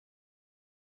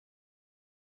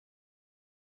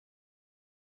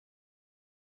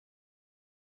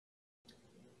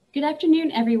Good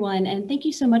afternoon, everyone, and thank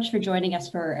you so much for joining us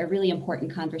for a really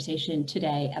important conversation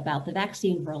today about the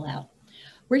vaccine rollout.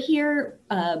 We're here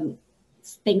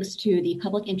thanks to the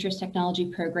Public Interest Technology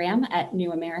Program at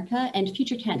New America and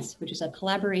Future Tense, which is a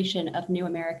collaboration of New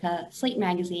America, Slate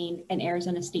Magazine, and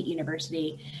Arizona State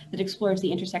University that explores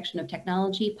the intersection of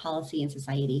technology, policy, and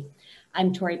society.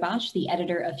 I'm Tori Bosch, the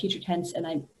editor of Future Tense, and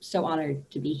I'm so honored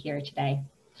to be here today.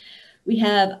 We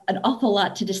have an awful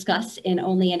lot to discuss in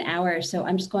only an hour, so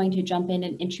I'm just going to jump in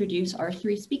and introduce our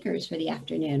three speakers for the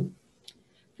afternoon.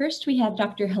 First, we have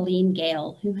Dr. Helene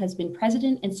Gayle, who has been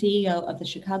president and CEO of the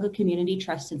Chicago Community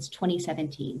Trust since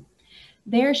 2017.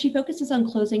 There, she focuses on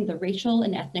closing the racial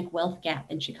and ethnic wealth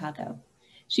gap in Chicago.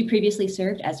 She previously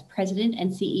served as president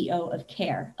and CEO of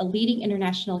CARE, a leading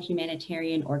international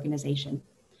humanitarian organization.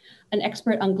 An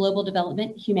expert on global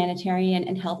development, humanitarian,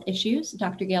 and health issues,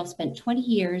 Dr. Gayle spent 20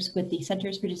 years with the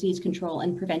Centers for Disease Control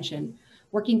and Prevention,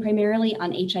 working primarily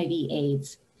on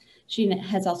HIV/AIDS. She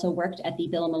has also worked at the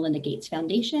Bill and Melinda Gates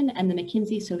Foundation and the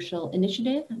McKinsey Social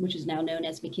Initiative, which is now known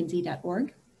as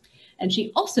mckinsey.org. And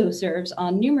she also serves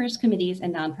on numerous committees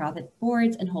and nonprofit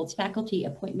boards and holds faculty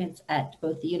appointments at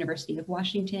both the University of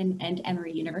Washington and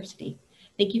Emory University.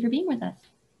 Thank you for being with us.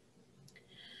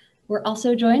 We're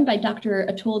also joined by Dr.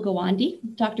 Atul Gawande.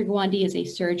 Dr. Gawande is a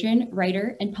surgeon,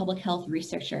 writer, and public health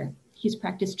researcher. He's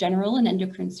practiced general and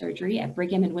endocrine surgery at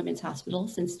Brigham and Women's Hospital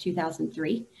since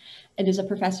 2003 and is a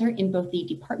professor in both the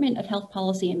Department of Health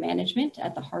Policy and Management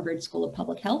at the Harvard School of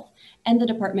Public Health and the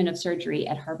Department of Surgery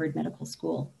at Harvard Medical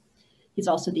School. He's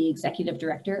also the executive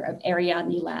director of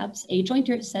Ariadne Labs, a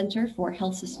joint center for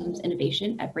health systems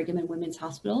innovation at Brigham and Women's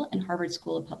Hospital and Harvard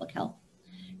School of Public Health.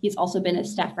 He's also been a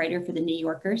staff writer for The New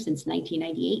Yorker since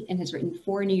 1998 and has written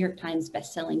 4 New York Times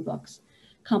bestselling books: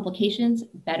 Complications,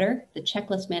 Better, The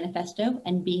Checklist Manifesto,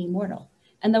 and Being Mortal.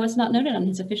 And though it's not noted on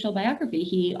his official biography,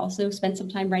 he also spent some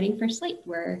time writing for Slate,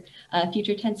 where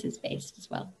Future Tense is based as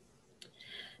well.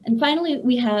 And finally,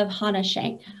 we have Hannah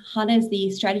Shank. Hannah is the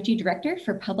strategy director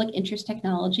for public interest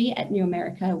technology at New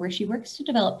America, where she works to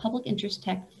develop public interest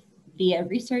tech via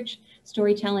research,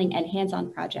 storytelling, and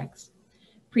hands-on projects.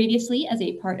 Previously, as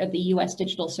a part of the U.S.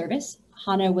 Digital Service,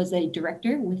 Hannah was a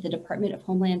director with the Department of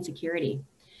Homeland Security.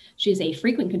 She is a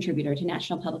frequent contributor to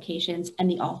national publications and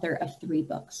the author of 3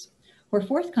 books. Her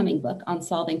forthcoming book on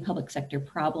solving public sector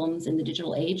problems in the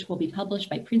digital age will be published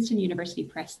by Princeton University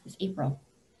Press this April.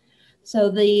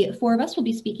 So the 4 of us will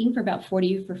be speaking for about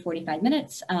 45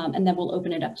 minutes, and then we'll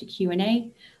open it up to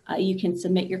Q&A. You can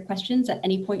submit your questions at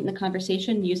any point in the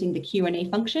conversation using the Q&A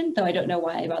function, though I don't know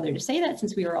why I bothered to say that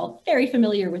since we are all very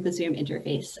familiar with the Zoom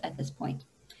interface at this point.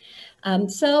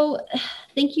 So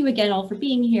thank you again all for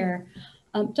being here.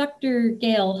 Dr.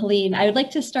 Gayle, Helene, I would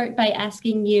like to start by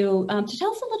asking you to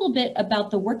tell us a little bit about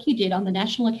the work you did on the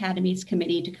National Academies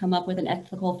Committee to come up with an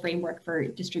ethical framework for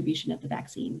distribution of the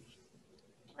vaccine.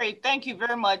 Great, thank you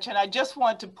very much. And I just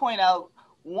want to point out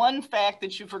one fact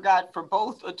that you forgot for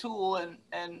both Atul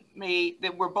and me,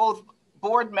 that we're both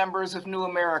board members of New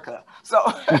America. So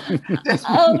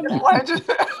wanted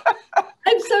to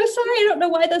I'm so sorry. I don't know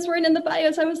why those weren't in the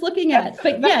bios I was looking at,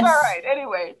 but that's yes. All right.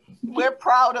 Anyway, we're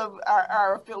proud of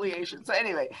our affiliation. So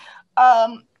anyway,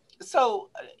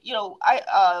 you know,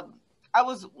 I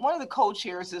was one of the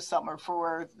co-chairs this summer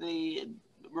for the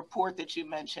report that you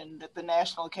mentioned that the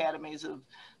National Academies of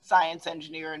Science,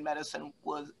 Engineering, and Medicine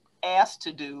was asked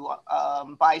to do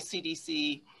by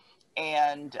CDC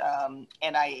and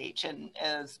NIH. And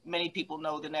as many people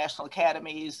know, the National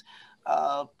Academies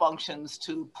functions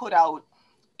to put out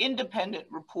independent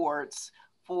reports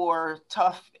for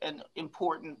tough and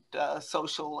important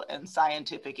social and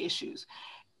scientific issues.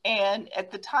 And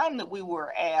at the time that we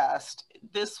were asked,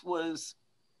 this was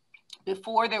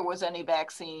before there was any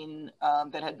vaccine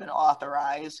that had been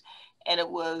authorized, and it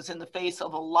was in the face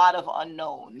of a lot of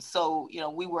unknowns. So, you know,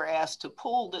 we were asked to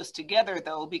pull this together,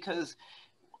 though, because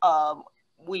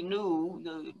we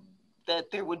knew that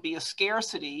there would be a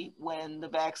scarcity when the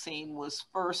vaccine was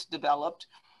first developed,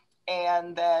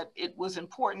 and that it was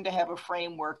important to have a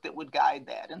framework that would guide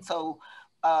that. And so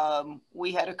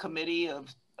we had a committee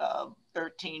of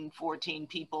 13, 14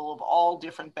 people of all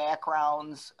different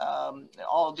backgrounds,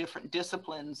 all different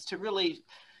disciplines, to really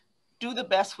do the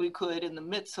best we could in the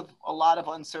midst of a lot of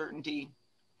uncertainty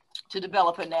to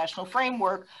develop a national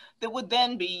framework that would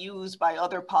then be used by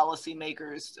other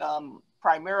policymakers,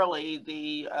 primarily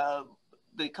the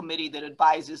committee that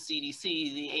advises CDC,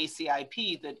 the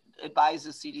ACIP that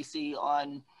advises CDC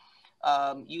on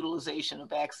utilization of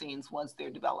vaccines once they're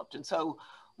developed. And so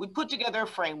we put together a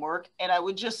framework, and I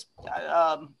would just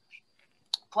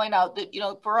point out that, you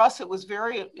know, for us, it was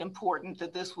very important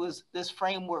that this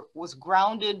framework was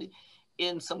grounded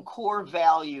in some core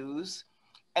values,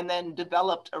 and then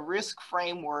developed a risk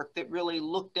framework that really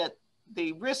looked at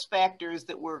the risk factors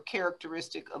that were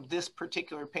characteristic of this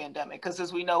particular pandemic. Because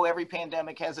as we know, every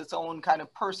pandemic has its own kind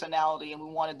of personality, and we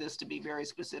wanted this to be very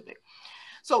specific.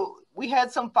 So we had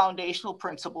some foundational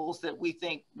principles that we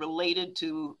think related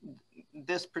to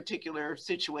this particular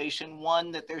situation.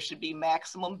 One, that there should be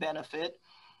maximum benefit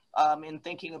in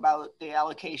thinking about the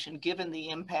allocation, given the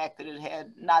impact that it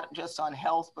had, not just on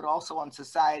health, but also on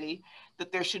society.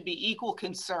 That there should be equal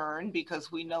concern,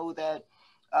 because we know that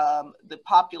the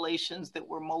populations that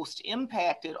were most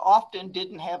impacted often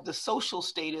didn't have the social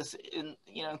status in,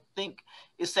 think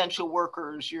essential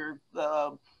workers, your,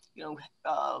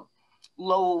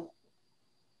 low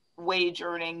wage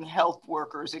earning health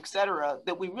workers, et cetera,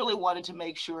 that we really wanted to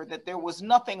make sure that there was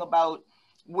nothing about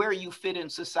where you fit in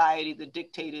society that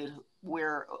dictated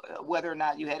whether or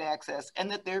not you had access, and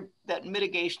that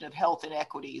mitigation of health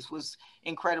inequities was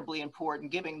incredibly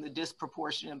important, given the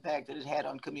disproportionate impact that it had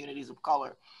on communities of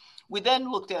color. We then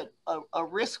looked at a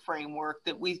risk framework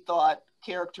that we thought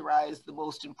characterized the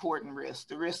most important risks: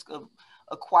 the risk of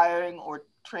acquiring or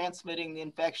transmitting the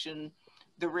infection,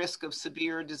 the risk of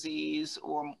severe disease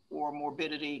or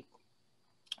morbidity,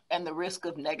 and the risk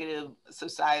of negative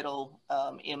societal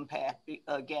impact,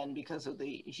 again, because of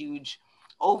the huge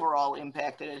overall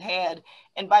impact that it had.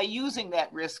 And by using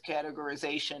that risk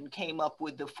categorization, came up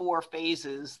with the 4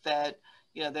 phases that,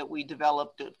 that we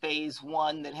developed. At phase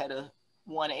 1 that had a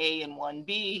 1A and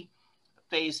 1B,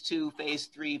 phase 2, phase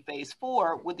 3, phase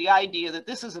 4, with the idea that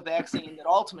this is a vaccine that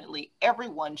ultimately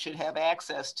everyone should have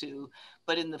access to,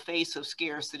 but in the face of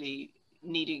scarcity,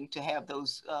 needing to have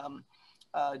those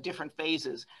different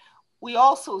phases. We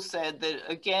also said that,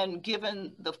 again,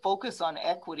 given the focus on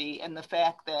equity and the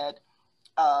fact that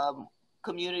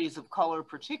communities of color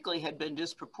particularly had been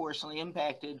disproportionately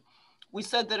impacted, we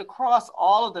said that across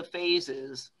all of the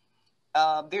phases,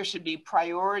 there should be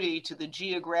priority to the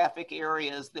geographic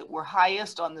areas that were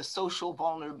highest on the social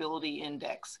vulnerability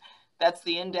index. That's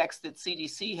the index that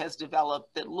CDC has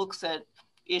developed that looks at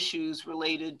issues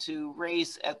related to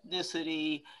race,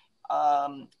 ethnicity,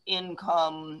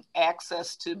 income,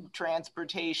 access to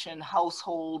transportation,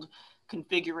 household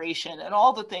configuration, and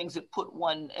all the things that put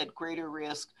one at greater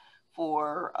risk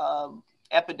for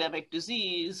epidemic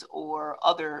disease or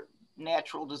other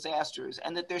natural disasters,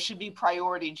 and that there should be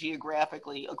priority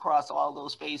geographically across all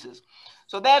those phases.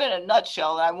 So that, in a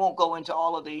nutshell, and I won't go into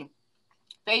all of the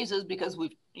phases because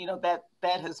we've, that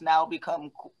has now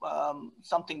become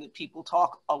something that people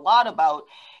talk a lot about,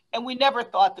 and we never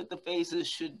thought that the phases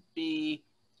should be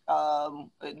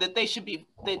that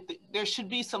there should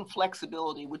be some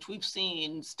flexibility, which we've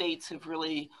seen states have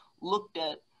really looked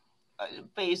at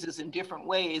phases in different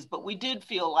ways, but we did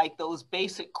feel like those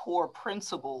basic core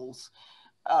principles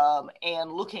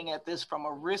and looking at this from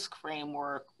a risk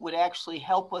framework would actually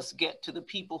help us get to the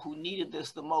people who needed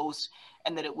this the most,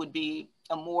 and that it would be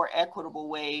a more equitable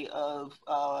way of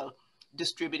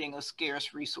distributing a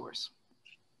scarce resource.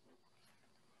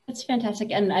 That's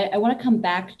fantastic. And I want to come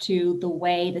back to the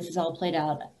way this is all played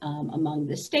out among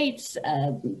the states,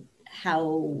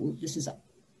 how this is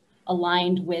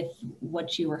aligned with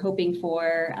what you were hoping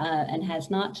for and has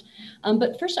not.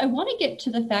 But first, I want to get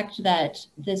to the fact that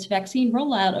this vaccine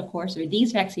rollout, of course, or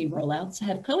these vaccine rollouts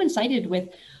have coincided with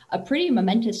a pretty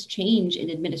momentous change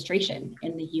in administration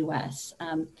in the US.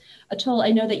 Atul, I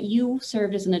know that you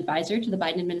served as an advisor to the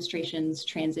Biden administration's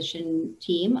transition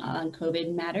team on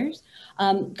COVID matters.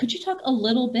 Could you talk a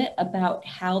little bit about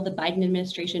how the Biden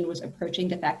administration was approaching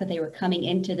the fact that they were coming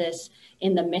into this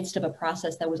in the midst of a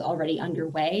process that was already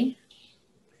underway?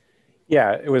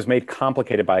 Yeah, it was made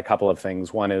complicated by a couple of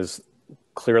things. One is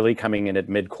clearly coming in at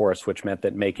mid-course, which meant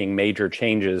that making major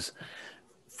changes,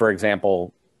 for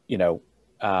example,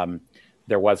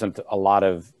 there wasn't a lot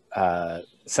of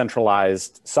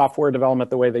centralized software development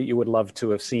the way that you would love to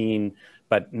have seen,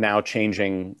 but now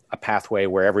changing a pathway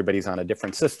where everybody's on a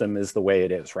different system is the way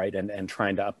it is, right? And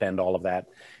trying to upend all of that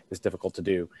is difficult to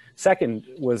do. Second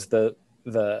was the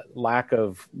lack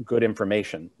of good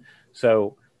information.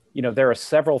 So, there are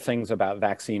several things about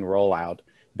vaccine rollout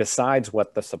besides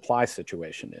what the supply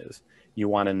situation is. You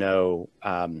want to know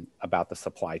about the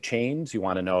supply chains. You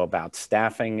want to know about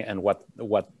staffing and what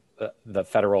the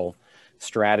federal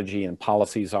strategy and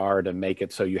policies are to make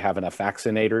it so you have enough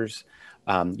vaccinators.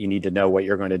 You need to know what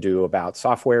you're going to do about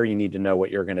software. You need to know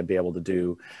what you're going to be able to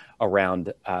do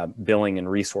around billing and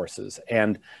resources.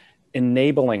 And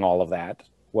enabling all of that,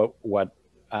 what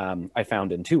I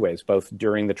found in two ways, both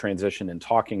during the transition and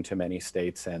talking to many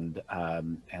states and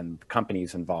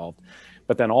companies involved.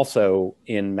 But then also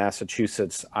in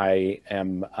Massachusetts, I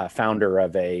am a founder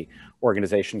of a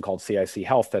organization called CIC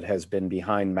Health that has been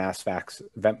behind mass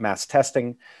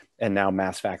testing and now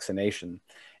mass vaccination.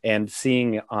 And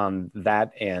seeing on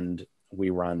that end, we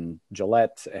run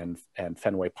Gillette and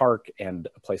Fenway Park and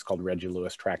a place called Reggie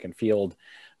Lewis Track and Field,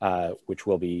 which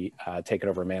will be taken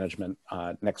over management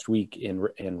next week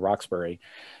in Roxbury.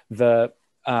 Those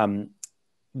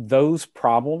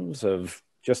problems of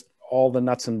just all the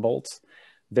nuts and bolts,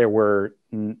 they are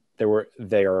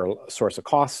a source of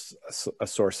costs, a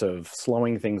source of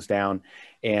slowing things down,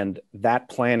 and that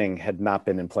planning had not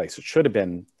been in place. It should have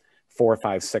been 4,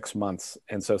 5, 6 months,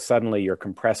 and so suddenly you're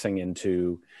compressing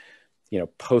into,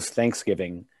 post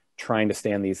Thanksgiving, trying to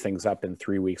stand these things up in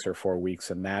 3 weeks or 4 weeks,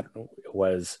 and that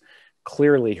was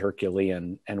clearly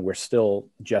Herculean, and we're still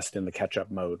just in the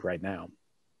catch-up mode right now.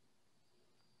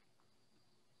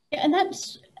 Yeah, and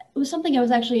was something I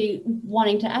was actually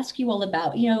wanting to ask you all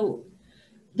about.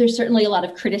 There's certainly a lot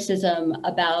of criticism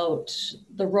about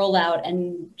the rollout,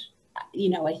 and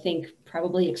I think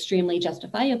probably extremely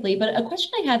justifiably. But a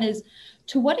question I have is,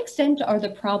 to what extent are the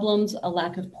problems a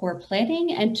lack of poor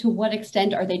planning, and to what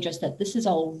extent are they just that this is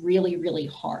all really, really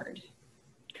hard?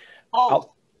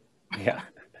 Yeah.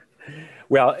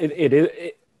 Well, it is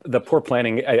the poor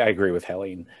planning. I agree with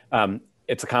Helene.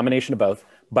 It's a combination of both.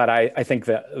 But I think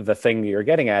that the thing you're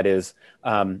getting at is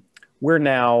we're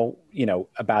now,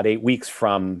 about 8 weeks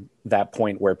from that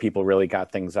point where people really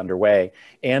got things underway.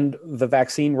 And the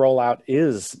vaccine rollout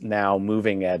is now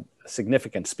moving at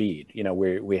significant speed.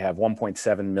 We have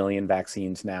 1.7 million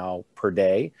vaccines now per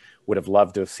day. Would have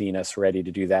loved to have seen us ready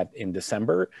to do that in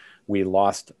December. We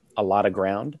lost a lot of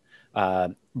ground.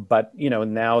 But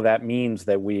now that means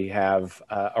that we have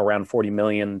around 40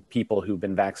 million people who've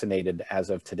been vaccinated as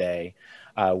of today.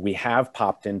 We have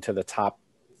popped into the top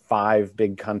 5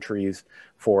 big countries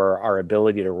for our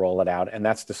ability to roll it out. And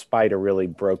that's despite a really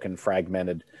broken,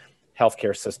 fragmented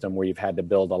healthcare system where you've had to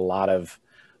build a lot of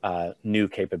new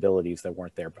capabilities that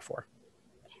weren't there before.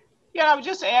 Yeah, I would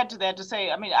just add to that to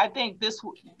say, I think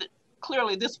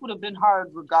clearly this would have been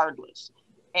hard regardless.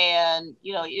 And,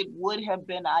 it would have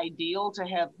been ideal to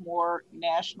have more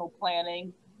national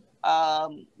planning,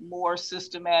 more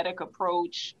systematic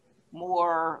approach,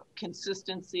 more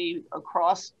consistency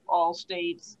across all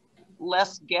states,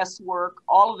 less guesswork,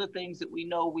 all of the things that we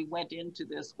know we went into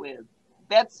this with.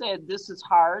 That said, this is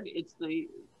hard. It's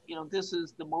this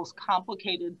is the most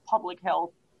complicated public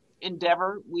health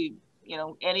endeavor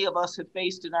any of us have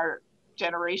faced in our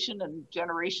generation and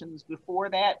generations before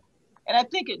that. And I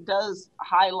think it does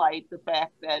highlight the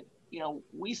fact that,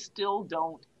 we still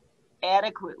don't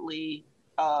adequately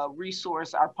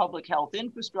resource our public health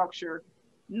infrastructure,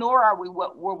 nor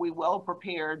were we well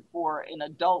prepared for an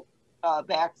adult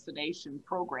vaccination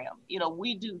program.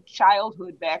 We do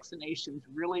childhood vaccinations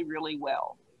really, really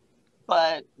well,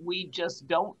 but we just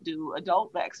don't do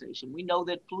adult vaccination. We know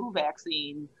that flu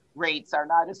vaccine rates are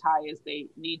not as high as they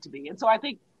need to be. And so I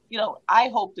think, I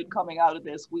hope that coming out of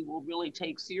this, we will really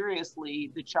take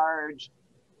seriously the charge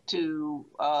to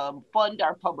fund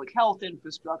our public health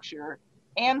infrastructure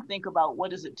and think about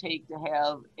what does it take to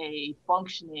have a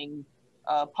functioning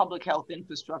public health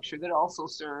infrastructure that also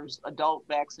serves adult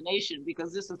vaccination,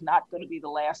 because this is not going to be the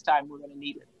last time we're going to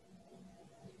need it.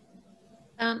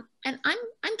 And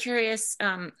I'm curious,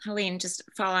 Helene, just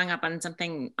following up on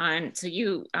something so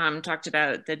you talked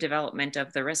about the development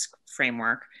of the risk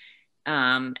framework.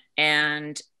 So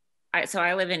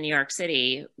I live in New York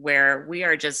City, where we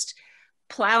are just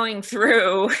plowing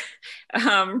through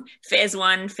phase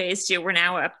 1, phase 2. We're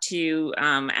now up to,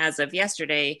 as of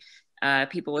yesterday,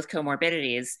 people with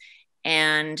comorbidities.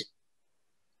 And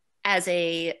as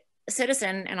a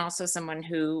citizen and also someone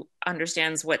who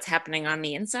understands what's happening on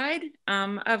the inside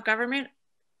of government,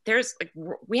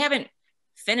 we haven't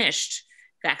finished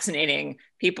vaccinating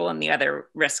people in the other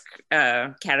risk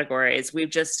categories. We've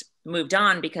just moved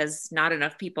on because not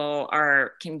enough people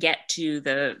can get to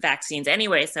the vaccines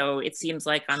anyway. So it seems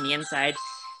like on the inside,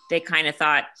 they kind of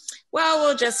thought, well,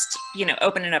 we'll just,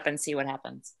 open it up and see what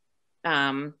happens.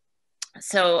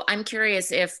 So I'm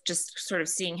curious if, just sort of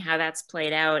seeing how that's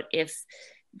played out, if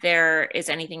there is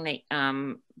anything that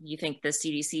you think the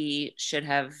CDC should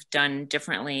have done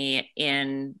differently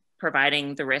in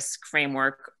providing the risk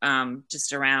framework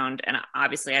just around, and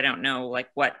obviously I don't know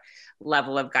what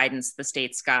level of guidance the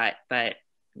states got, but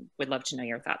would love to know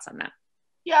your thoughts on that.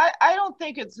 Yeah, I don't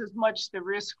think it's as much the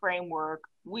risk framework.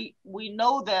 We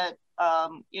know that,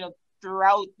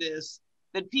 throughout this,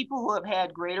 that people who have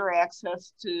had greater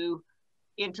access to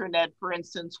internet, for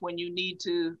instance, when you need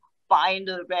to find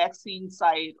a vaccine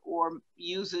site or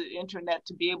use the internet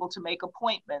to be able to make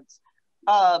appointments,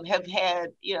 have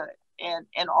had,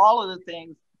 and all of the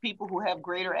things, people who have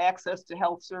greater access to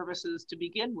health services to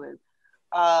begin with,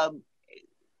 have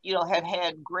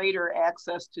had greater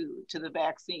access to the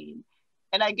vaccine.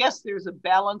 And I guess there's a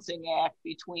balancing act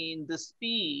between the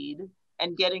speed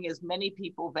and getting as many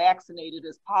people vaccinated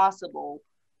as possible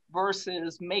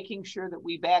versus making sure that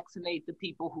we vaccinate the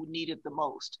people who need it the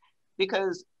most.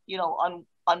 Because, on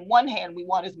one hand, we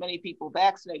want as many people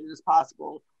vaccinated as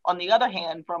possible. On the other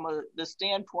hand, from the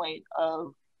standpoint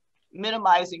of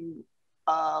minimizing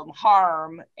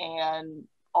harm and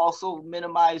also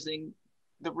minimizing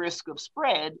the risk of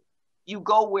spread, you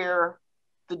go where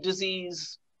the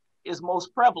disease is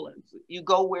most prevalent. You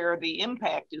go where the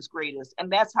impact is greatest,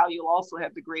 and that's how you'll also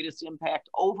have the greatest impact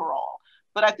overall.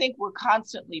 But I think we're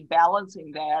constantly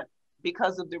balancing that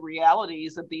because of the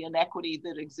realities of the inequity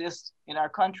that exists in our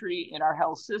country, in our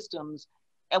health systems,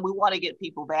 and we want to get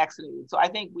people vaccinated. So I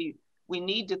think we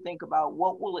need to think about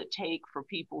what will it take for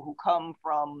people who come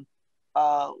from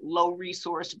low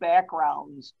resource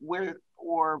backgrounds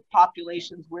or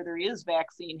populations where there is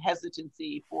vaccine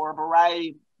hesitancy for a variety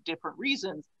of different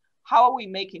reasons. How are we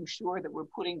making sure that we're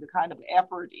putting the kind of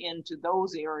effort into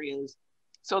those areas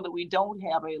so that we don't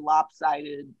have a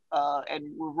lopsided and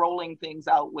we're rolling things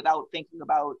out without thinking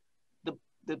about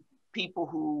the people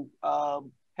who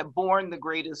have borne the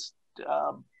greatest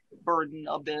burden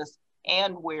of this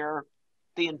and where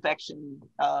the infection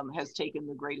has taken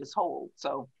the greatest hold.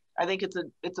 So I think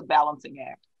it's a balancing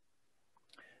act.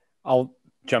 I'll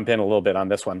jump in a little bit on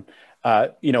this one.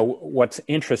 What's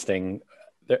interesting,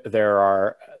 there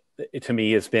are, to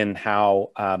me, has been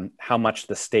how much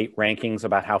the state rankings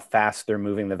about how fast they're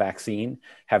moving the vaccine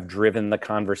have driven the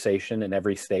conversation in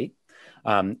every state.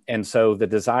 And so the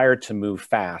desire to move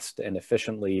fast and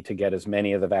efficiently to get as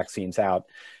many of the vaccines out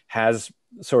has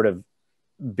sort of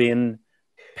been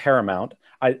paramount.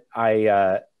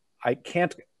 I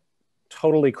can't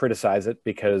totally criticize it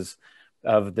because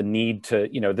of the need to,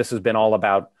 this has been all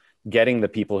about getting the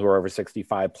people who are over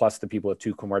 65 plus the people with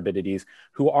 2 comorbidities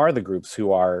who are the groups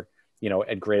who are,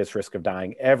 at greatest risk of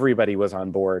dying. Everybody was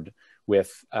on board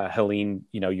with Helene,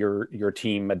 your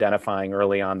team identifying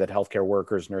early on that healthcare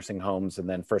workers, nursing homes, and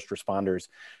then first responders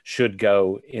should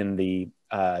go in the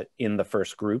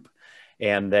first group.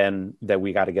 And then that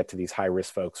we got to get to these high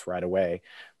risk folks right away.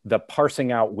 The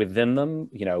parsing out within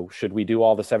them, should we do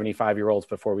all the 75-year-olds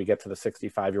before we get to the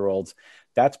 65-year-olds?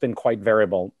 That's been quite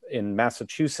variable. In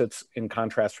Massachusetts, in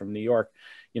contrast from New York,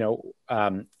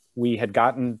 we had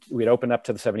opened up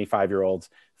to the 75-year-olds,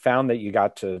 found that you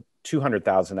got to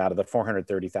 200,000 out of the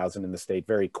 430,000 in the state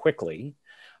very quickly.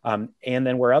 And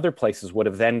then where other places would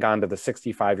have then gone to the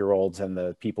 65-year-olds and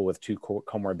the people with 2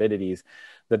 comorbidities,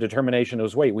 the determination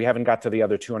was, wait, we haven't got to the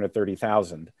other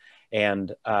 230,000.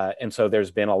 And so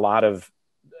there's been a lot of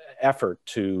effort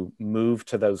to move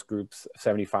to those groups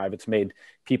 75. It's made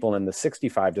people in the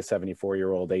 65 to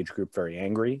 74-year-old age group very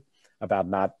angry about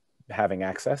not having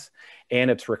access. And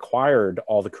it's required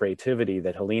all the creativity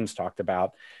that Helene's talked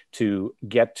about to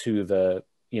get to the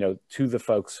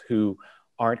folks who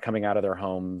aren't coming out of their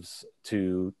homes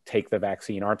to take the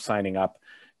vaccine, aren't signing up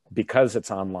because it's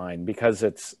online, because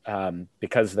it's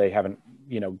because they haven't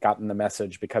gotten the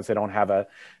message, because they don't have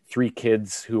 3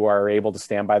 kids who are able to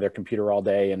stand by their computer all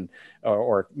day and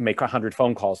or make 100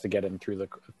 phone calls to get in through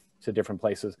to different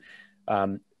places.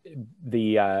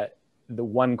 The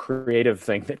one creative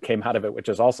thing that came out of it, which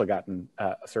has also gotten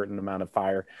a certain amount of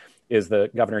fire, is the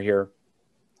governor here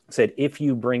said, if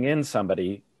you bring in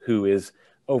somebody who is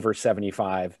over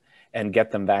 75 and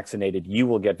get them vaccinated, you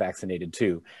will get vaccinated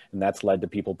too. And that's led to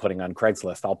people putting on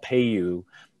Craigslist, I'll pay you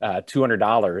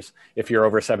 $200 if you're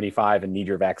over 75 and need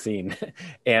your vaccine.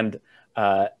 And,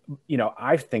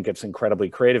 I think it's incredibly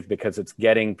creative because it's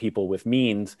getting people with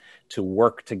means to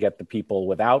work to get the people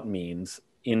without means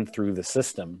in through the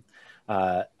system.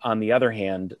 On the other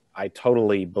hand, I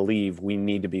totally believe we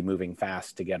need to be moving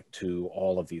fast to get to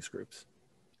all of these groups.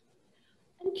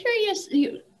 I'm curious,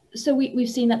 so we've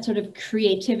seen that sort of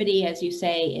creativity, as you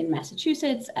say, in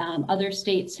Massachusetts. Other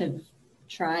states have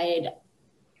tried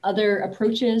other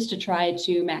approaches to try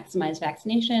to maximize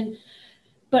vaccination.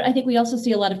 But I think we also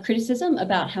see a lot of criticism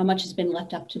about how much has been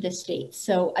left up to the states.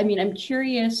 So, I'm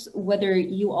curious whether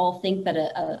you all think that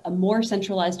a more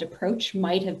centralized approach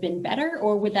might have been better,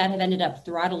 or would that have ended up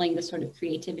throttling the sort of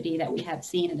creativity that we have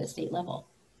seen at a state level?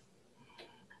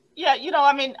 Yeah,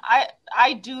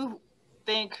 I do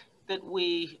think that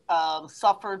we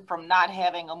suffered from not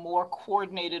having a more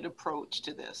coordinated approach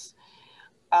to this.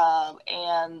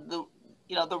 And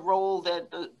the role that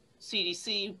the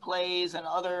CDC plays and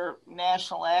other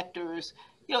national actors,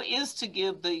 is to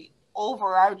give the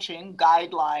overarching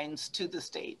guidelines to the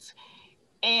states.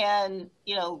 And,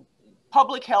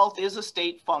 public health is a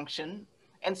state function.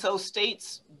 And so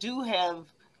states do have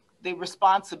the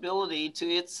responsibility to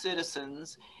its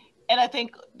citizens. And I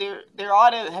think there ought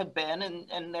to have been,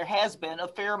 and there has been, a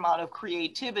fair amount of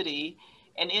creativity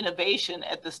and innovation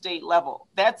at the state level.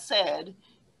 That said,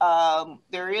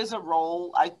 there is a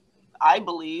role, I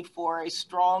believe, for a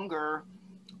stronger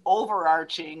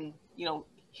overarching,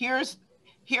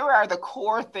 here are the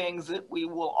core things that we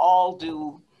will all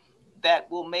do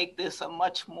that will make this a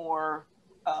much more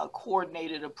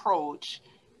coordinated approach.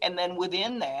 And then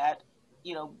within that,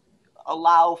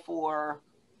 allow for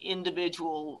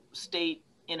individual state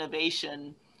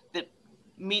innovation that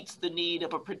meets the need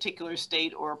of a particular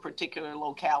state or a particular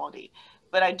locality.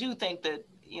 But I do think that,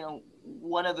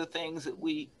 one of the things that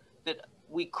we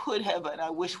could have, and I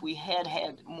wish we had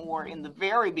more in the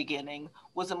very beginning,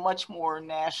 was a much more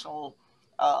national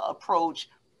approach,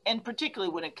 and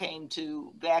particularly when it came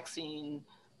to vaccine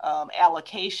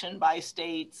allocation by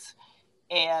states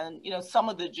and, some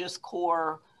of the just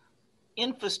core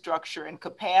infrastructure and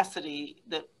capacity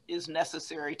that is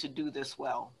necessary to do this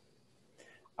well.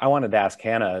 I wanted to ask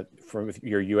Hannah, from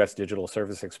your U.S. digital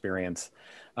service experience,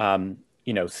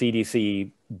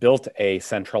 CDC built a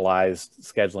centralized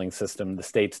scheduling system. The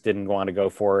states didn't want to go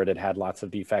for it. It had lots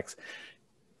of defects.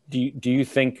 Do you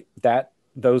think that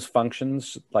those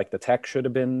functions, like the tech, should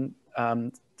have been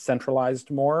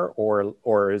centralized more,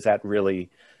 or is that really,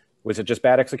 was it just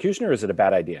bad execution, or is it a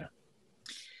bad idea?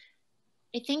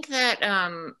 I think that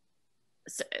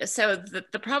so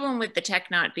the problem with the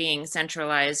tech not being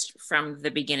centralized from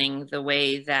the beginning, the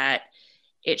way that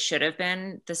it should have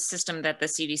been, the system that the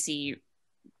CDC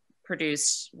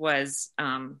produced was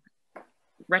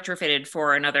retrofitted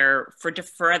for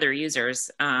other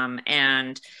users,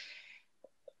 and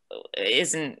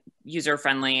isn't user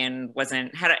friendly, and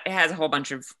it has a whole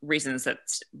bunch of reasons that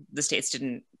the states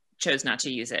chose not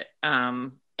to use it.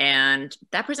 And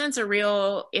that presents a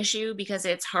real issue because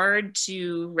it's hard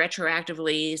to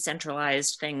retroactively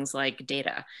centralize things like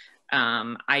data.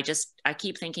 I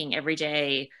keep thinking every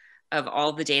day of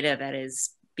all the data that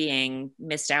is being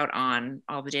missed out on,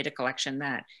 all the data collection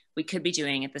that we could be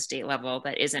doing at the state level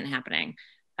that isn't happening.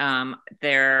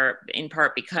 They're in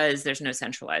part because there's no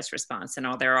centralized response,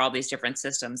 and there are all these different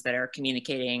systems that are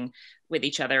communicating with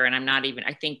each other. And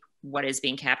I think what is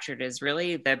being captured is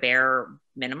really the bare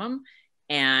minimum.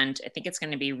 And I think it's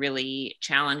going to be really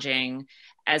challenging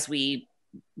as we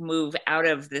move out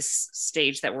of this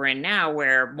stage that we're in now,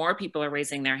 where more people are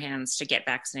raising their hands to get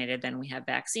vaccinated than we have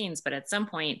vaccines. But at some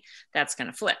point, that's going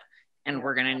to flip. And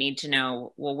we're going to need to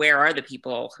know, well, where are the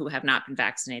people who have not been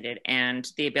vaccinated? And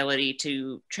the ability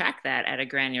to track that at a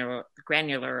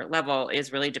granular level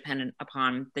is really dependent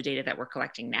upon the data that we're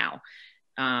collecting now.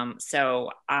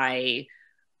 So I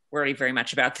worry very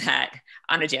much about that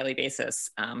on a daily basis,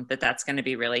 that's going to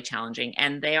be really challenging.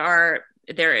 And the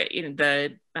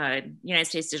United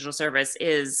States Digital Service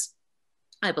is,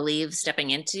 I believe,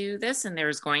 stepping into this, and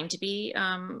there's going to be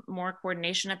more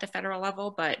coordination at the federal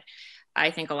level, but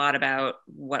I think a lot about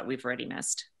what we've already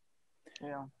missed.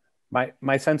 Yeah.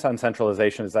 My sense on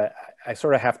centralization is that I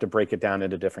sort of have to break it down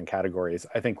into different categories.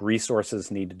 I think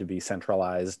resources needed to be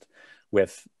centralized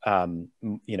with,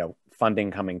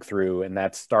 funding coming through, and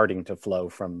that's starting to flow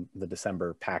from the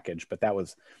December package, but that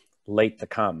was late to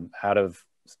come. Out of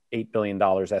 $8 billion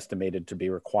estimated to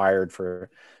be required for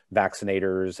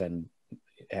vaccinators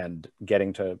and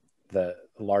getting to the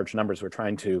large numbers we're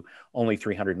trying to, only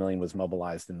 300 million was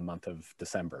mobilized in the month of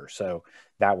December. So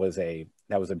that was a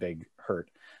big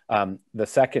hurt. The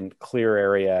second clear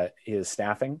area is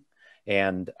staffing.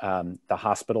 And the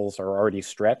hospitals are already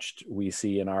stretched. We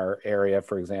see in our area,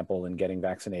 for example, in getting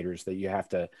vaccinators, that you have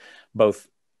to both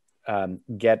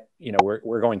get,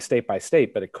 we're going state by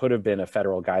state, but it could have been a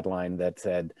federal guideline that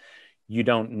said, you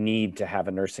don't need to have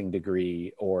a nursing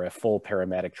degree or a full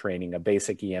paramedic training, a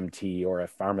basic EMT or a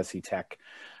pharmacy tech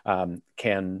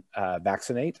can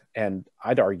vaccinate. And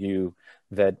I'd argue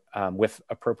that with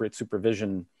appropriate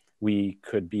supervision, we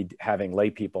could be having lay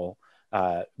people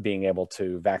being able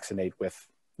to vaccinate with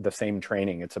the same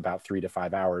training. It's about 3 to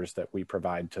 5 hours that we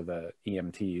provide to the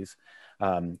EMTs,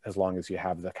 as long as you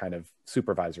have the kind of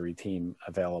supervisory team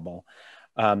available.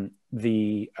 And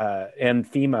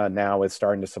FEMA now is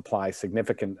starting to supply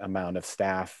significant amount of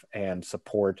staff and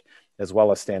support, as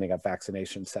well as standing up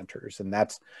vaccination centers. And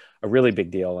that's a really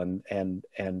big deal, and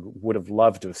would have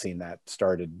loved to have seen that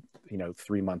started,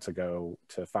 3 months ago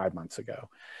to 5 months ago.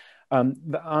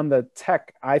 On the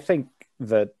tech, I think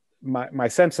that my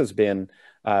sense has been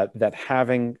that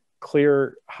having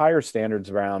clear, higher standards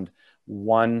around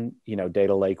one,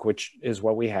 data lake, which is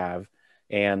what we have,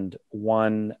 and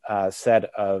one set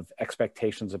of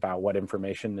expectations about what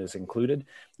information is included.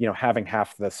 Having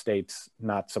half the states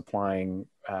not supplying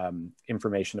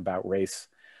information about race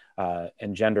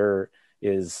and gender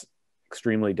is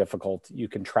extremely difficult. You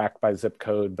can track by zip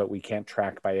code, but we can't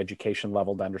track by education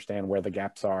level to understand where the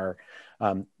gaps are.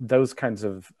 Those kinds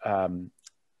of,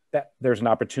 there's an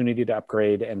opportunity to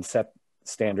upgrade and set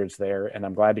standards there. And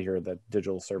I'm glad to hear that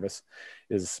digital service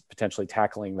is potentially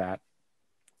tackling that.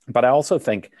 But I also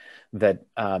think that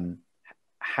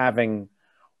having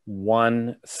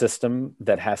one system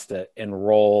that has to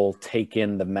enroll, take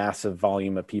in the massive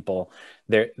volume of people,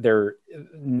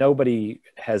 nobody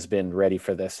has been ready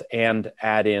for this, and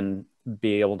add in,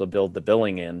 be able to build the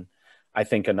billing in. I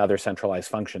think another centralized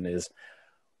function is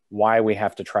why we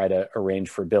have to try to arrange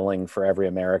for billing for every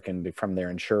American from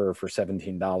their insurer for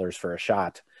 $17 for a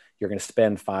shot. You're going to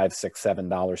spend $5, $6,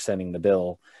 $7 sending the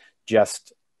bill.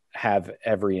 Just have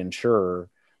every insurer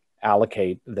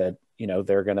allocate that,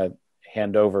 they're going to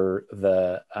hand over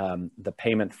the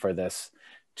payment for this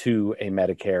to a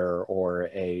Medicare or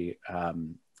a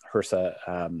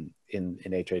HRSA in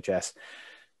HHS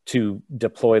to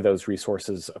deploy those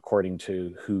resources according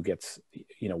to who gets,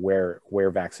 where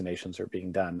vaccinations are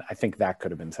being done. I think that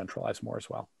could have been centralized more as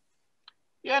well.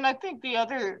 Yeah, and I think the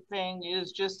other thing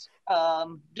is just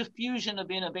diffusion of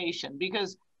innovation,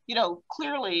 because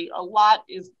clearly a lot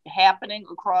is happening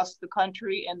across the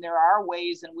country, and there are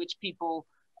ways in which people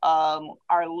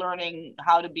are learning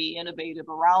how to be innovative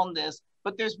around this,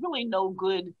 but there's really no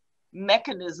good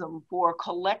mechanism for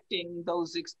collecting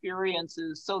those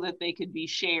experiences so that they could be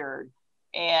shared.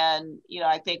 And,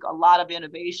 I think a lot of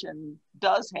innovation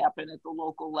does happen at the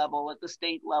local level, at the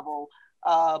state level,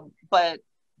 but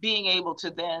being able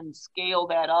to then scale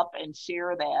that up and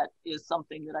share that is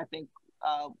something that I think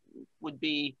would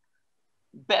be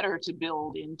better to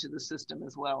build into the system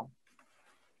as well.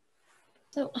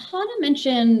 So Hannah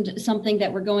mentioned something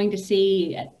that we're going to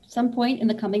see at some point in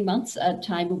the coming months, a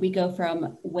time when we go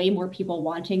from way more people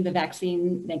wanting the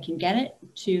vaccine than can get it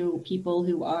to people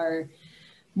who are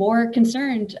more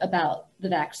concerned about the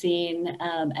vaccine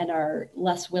and are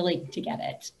less willing to get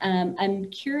it. I'm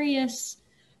curious,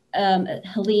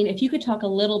 Helene, if you could talk a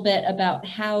little bit about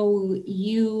how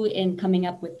you, in coming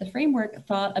up with the framework,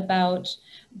 thought about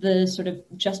the sort of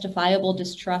justifiable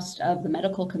distrust of the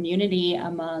medical community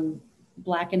among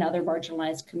Black and other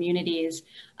marginalized communities,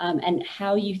 and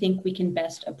how you think we can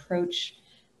best approach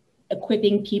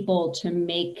equipping people to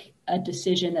make a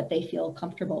decision that they feel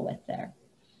comfortable with there.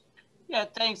 Yeah,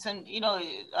 thanks. And,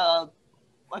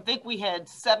 I think we had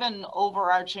 7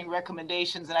 overarching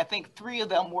recommendations, and I think 3 of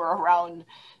them were around,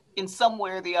 in some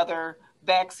way or the other,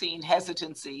 vaccine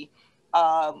hesitancy.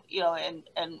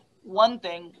 And one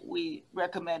thing we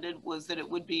recommended was that it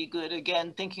would be good,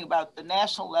 again, thinking about the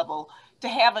national level, to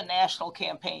have a national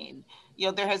campaign.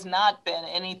 There has not been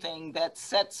anything that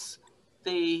sets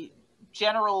the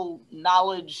general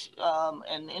knowledge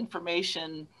and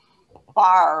information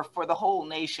bar for the whole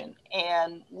nation.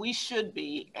 And we should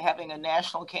be having a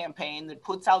national campaign that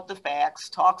puts out the facts,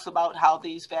 talks about how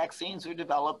these vaccines are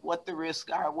developed, what the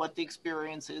risks are, what the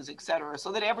experience is, et cetera,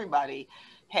 so that everybody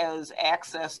has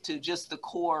access to just the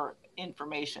core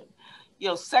information.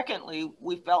 Secondly,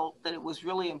 we felt that it was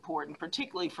really important,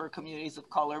 particularly for communities of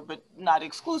color, but not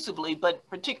exclusively, but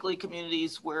particularly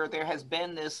communities where there has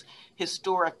been this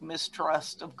historic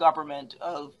mistrust of government,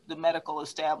 of the medical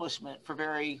establishment, for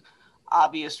very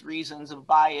obvious reasons of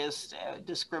bias,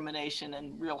 discrimination,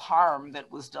 and real harm that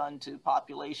was done to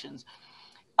populations,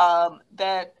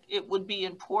 that it would be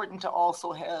important to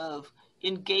also have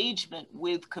engagement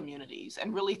with communities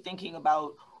and really thinking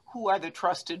about who are the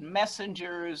trusted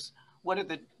messengers, what are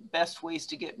the best ways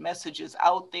to get messages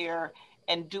out there,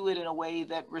 and do it in a way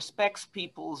that respects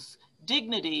people's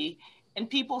dignity and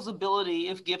people's ability,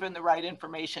 if given the right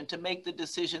information, to make the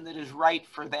decision that is right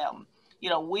for them.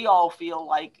 We all feel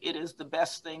like it is the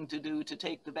best thing to do to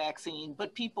take the vaccine,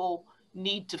 but people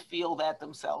need to feel that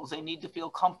themselves. They need to feel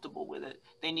comfortable with it.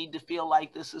 They need to feel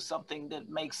like this is something that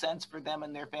makes sense for them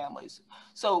and their families.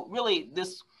 So really,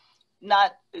 this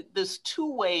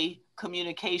two-way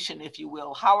communication, if you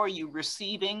will. How are you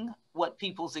receiving what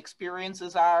people's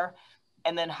experiences are?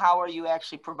 And then how are you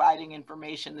actually providing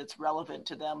information that's relevant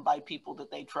to them by people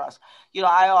that they trust?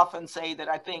 I often say that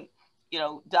I think,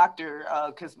 Dr.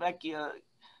 Kizzmekia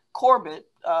Corbett,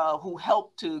 who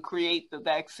helped to create the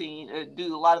vaccine,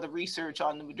 do a lot of the research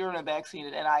on the Moderna vaccine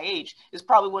at NIH, is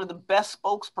probably one of the best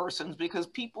spokespersons, because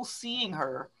people seeing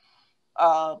her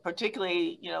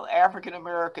particularly, African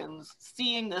Americans,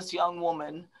 seeing this young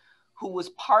woman who was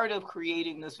part of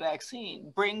creating this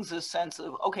vaccine brings a sense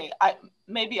of, okay,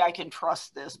 maybe I can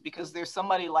trust this because there's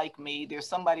somebody like me, there's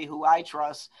somebody who I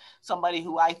trust, somebody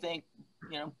who I think,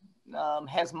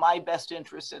 has my best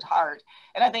interest at heart.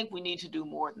 And I think we need to do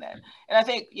more than that. And I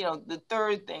think, the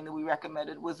third thing that we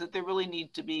recommended was that there really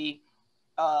need to be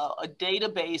a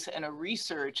database and a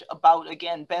research about,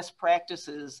 again, best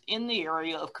practices in the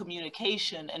area of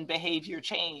communication and behavior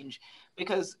change,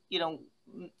 because,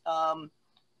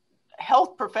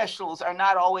 health professionals are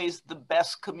not always the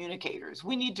best communicators.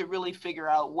 We need to really figure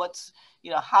out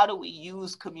how do we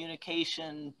use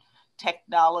communication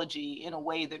technology in a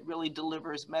way that really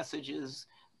delivers messages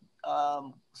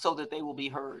so that they will be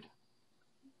heard.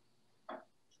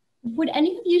 Would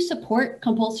any of you support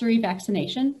compulsory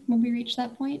vaccination when we reach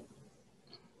that point?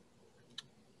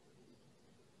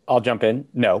 I'll jump in.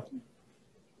 No.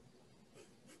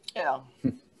 Yeah.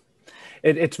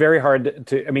 It's very hard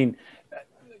to, I mean,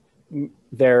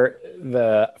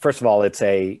 first of all, it's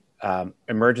a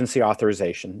emergency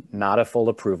authorization, not a full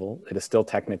approval. It is still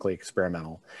technically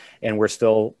experimental, and we're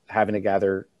still having to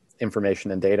gather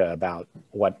information and data about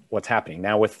what's happening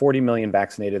now with 40 million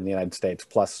vaccinated in the United States,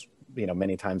 plus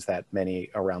many times that many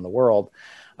around the world.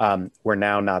 We're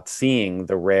now not seeing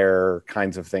the rare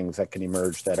kinds of things that can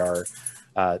emerge that are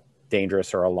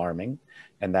dangerous or alarming,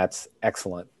 and that's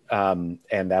excellent. And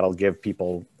that'll give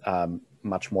people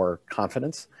much more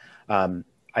confidence.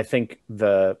 I think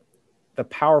the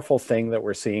powerful thing that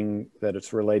we're seeing that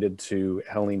it's related to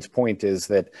Helene's point is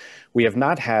that we have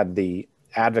not had the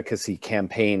advocacy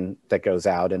campaign that goes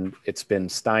out, and it's been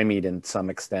stymied to some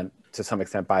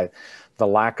extent by the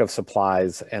lack of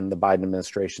supplies, and the Biden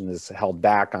administration is held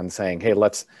back on saying, hey,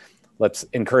 let's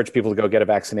encourage people to go get a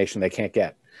vaccination they can't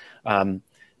get. But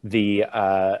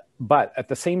at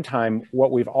the same time,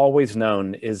 what we've always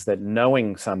known is that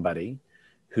knowing somebody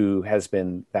who has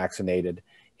been vaccinated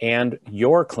and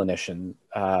your clinician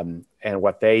and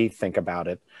what they think about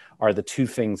it are the two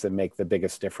things that make the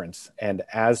biggest difference. And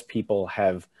as people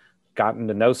have gotten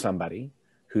to know somebody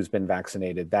who's been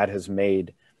vaccinated, that has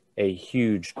made a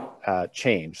huge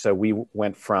change. So we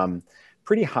went from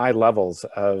pretty high levels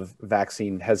of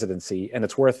vaccine hesitancy, and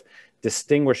it's worth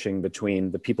distinguishing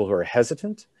between the people who are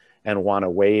hesitant and want to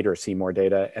wait or see more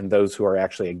data, and those who are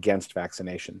actually against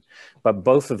vaccination. But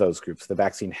both of those groups, the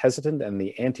vaccine hesitant and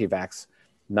the anti-vax,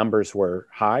 numbers were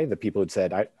high. The people who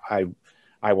said,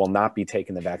 I will not be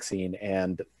taking the vaccine,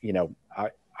 and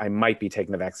I might be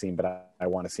taking the vaccine, but I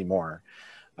want to see more.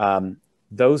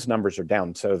 Those numbers are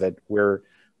down, so that we're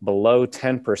below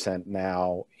 10%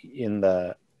 now in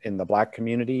the Black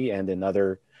community, and in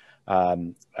other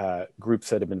groups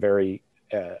that have been very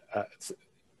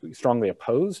strongly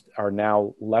opposed are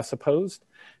now less opposed.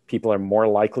 People are more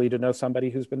likely to know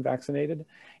somebody who's been vaccinated,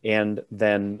 and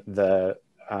then the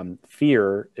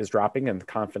fear is dropping and the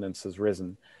confidence has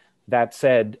risen. That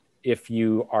said, if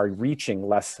you are reaching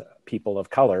less people of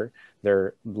color,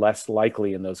 they're less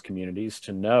likely in those communities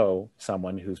to know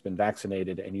someone who's been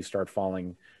vaccinated, and you start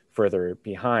falling further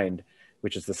behind,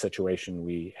 which is the situation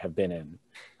we have been in.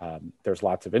 There's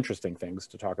lots of interesting things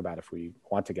to talk about if we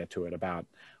want to get to it, about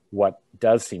what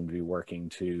does seem to be working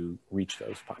to reach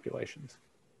those populations.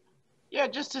 Yeah,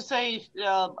 just to say,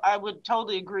 I would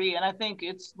totally agree. And I think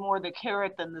it's more the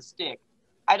carrot than the stick.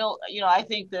 I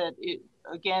think that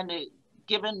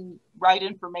given right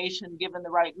information, given the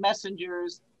right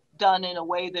messengers, done in a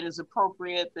way that is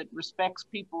appropriate, that respects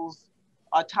people's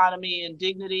autonomy and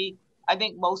dignity, I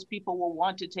think most people will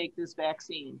want to take this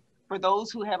vaccine. For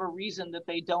those who have a reason that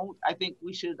they don't, I think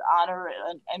we should honor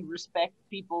and respect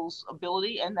people's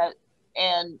ability,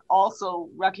 and also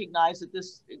recognize that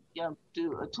this,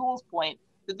 to Atul's point,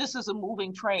 that this is a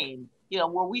moving train,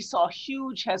 where we saw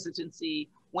huge hesitancy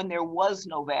when there was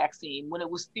no vaccine, when it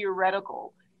was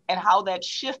theoretical, and how that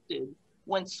shifted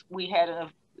once we had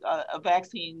a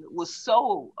vaccine that was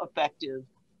so effective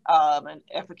and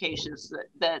efficacious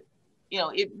that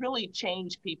it really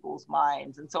changed people's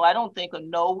minds. And so I don't think a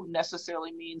no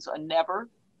necessarily means a never.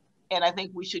 And I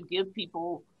think we should give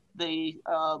people the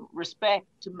respect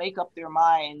to make up their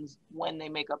minds when they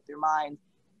make up their minds.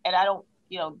 And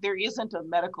there isn't a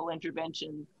medical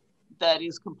intervention that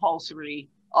is compulsory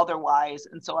otherwise.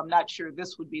 And so I'm not sure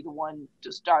this would be the one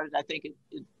to start. I think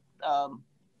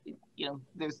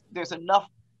there's enough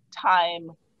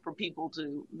time for people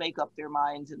to make up their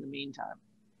minds in the meantime.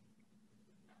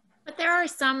 But there are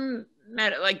some,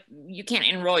 like, you can't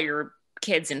enroll your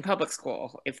kids in public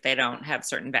school if they don't have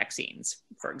certain vaccines,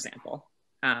 for example.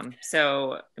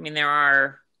 So, I mean, there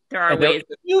are ways.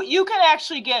 You can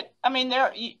actually get,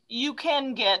 you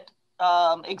can get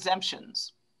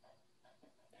exemptions?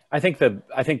 I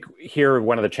think here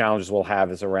one of the challenges we'll have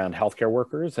is around healthcare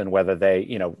workers and whether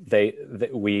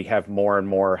we have more and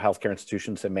more healthcare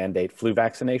institutions that mandate flu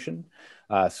vaccination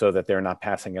so that they're not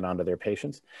passing it on to their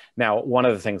patients. Now, one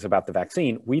of the things about the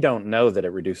vaccine, we don't know that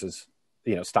it reduces,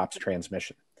 stops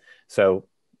transmission. So,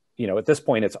 at this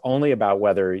point, it's only about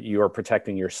whether you're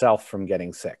protecting yourself from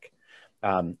getting sick.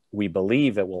 We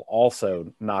believe it will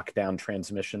also knock down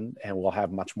transmission, and we'll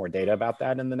have much more data about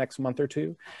that in the next month or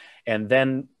two. And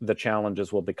then the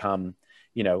challenges will become,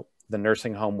 the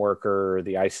nursing home worker,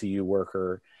 the ICU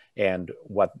worker, and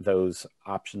what those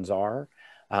options are.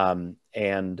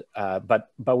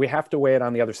 But we have to weigh it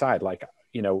on the other side. Like,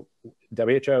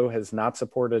 WHO has not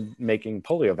supported making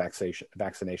polio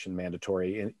vaccination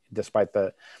mandatory despite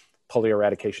the polio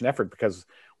eradication effort, because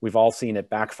we've all seen it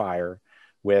backfire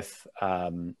with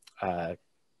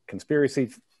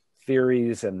conspiracy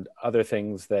theories and other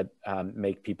things that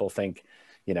make people think,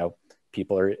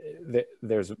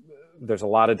 there's a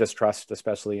lot of distrust,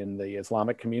 especially in the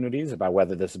Islamic communities, about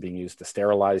whether this is being used to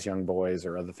sterilize young boys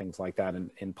or other things like that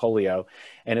in polio.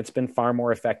 And it's been far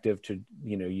more effective to,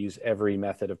 use every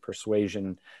method of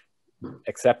persuasion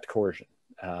except coercion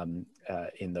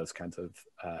in those kinds of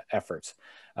efforts.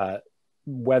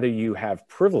 Whether you have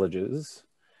privileges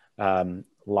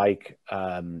like,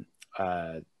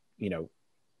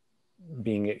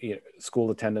 being school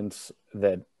attendance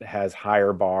that has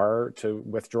higher bar to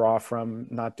withdraw from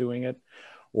not doing it,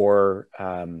 or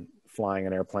flying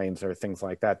in airplanes or things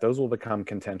like that, those will become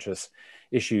contentious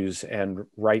issues. And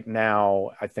right now,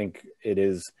 I think it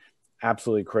is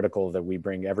absolutely critical that we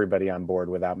bring everybody on board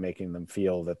without making them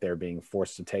feel that they're being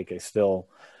forced to take a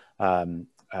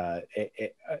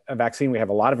vaccine we have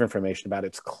a lot of information about.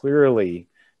 It's clearly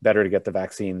better to get the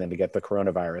vaccine than to get the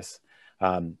coronavirus.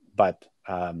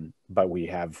 But we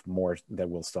have more that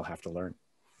we'll still have to learn.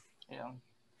 Yeah.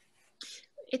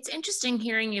 It's interesting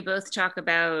hearing you both talk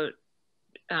about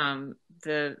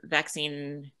the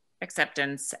vaccine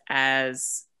acceptance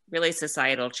as really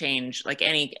societal change, like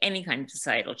any kind of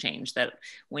societal change, that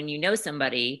when you know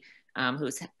somebody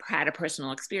who's had a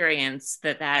personal experience,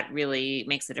 that really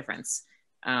makes a difference.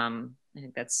 I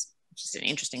think that's just an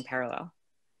interesting parallel.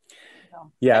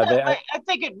 Yeah, I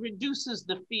think it reduces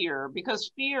the fear,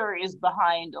 because fear is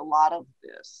behind a lot of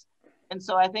this. And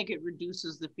so I think it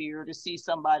reduces the fear to see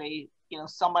somebody,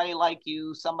 somebody like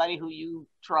you, somebody who you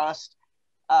trust,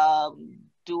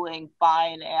 doing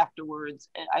fine afterwards.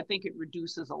 And I think it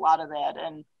reduces a lot of that.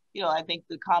 And, I think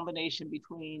the combination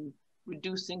between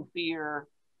reducing fear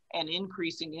and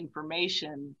increasing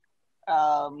information,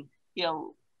 a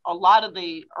lot of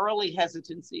the early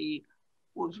hesitancy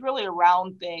was really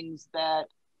around things that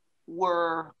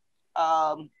were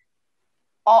that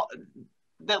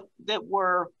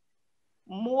were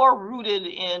more rooted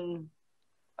in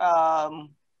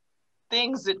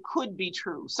things that could be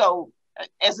true. So,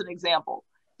 as an example,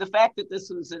 the fact that this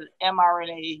was an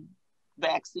mRNA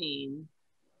vaccine,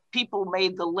 people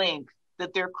made the link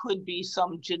that there could be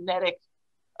some genetic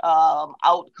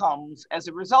outcomes as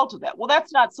a result of that. Well,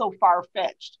 that's not so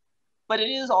far-fetched. But it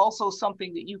is also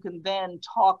something that you can then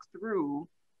talk through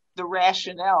the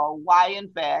rationale why, in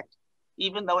fact,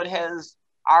 even though it has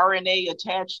RNA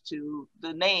attached to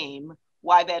the name,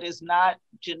 why that is not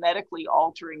genetically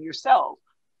altering your cells.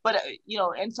 But,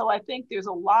 and so I think there's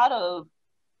a lot of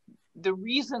the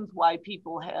reasons why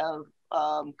people have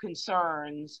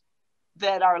concerns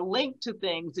that are linked to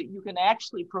things that you can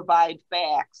actually provide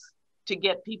facts to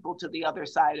get people to the other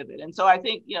side of it. And so I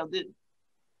think,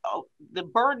 the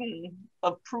burden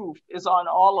of proof is on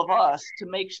all of us to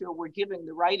make sure we're giving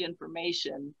the right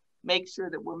information, make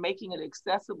sure that we're making it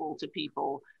accessible to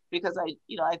people, because I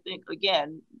think,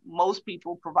 again, most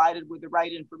people provided with the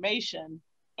right information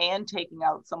and taking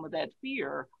out some of that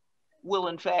fear will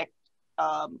in fact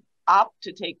opt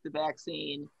to take the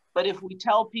vaccine. But if we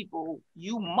tell people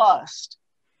you must,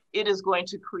 it is going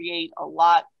to create a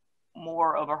lot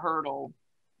more of a hurdle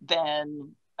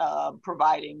than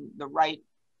providing the right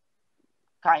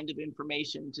kind of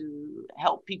information to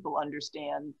help people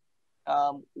understand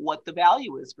what the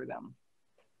value is for them.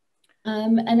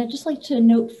 And I'd just like to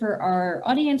note for our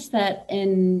audience that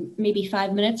in maybe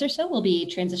 5 minutes or so, we'll be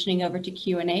transitioning over to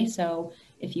Q&A. So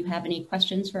if you have any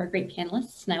questions for our great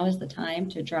panelists, now is the time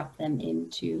to drop them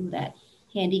into that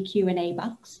handy Q&A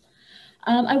box.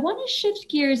 I want to shift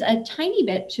gears a tiny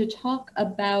bit to talk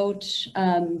about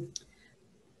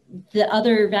the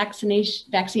other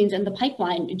vaccines in the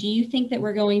pipeline. Do you think that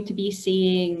we're going to be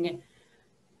seeing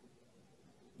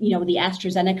the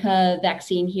AstraZeneca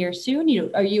vaccine here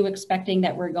soon. Are you expecting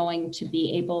that we're going to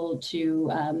be able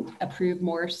to approve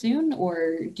more soon,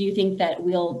 or do you think that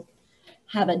we'll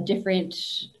have a different,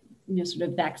 sort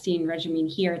of vaccine regimen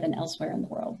here than elsewhere in the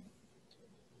world?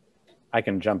 I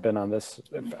can jump in on this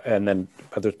and then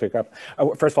others pick up.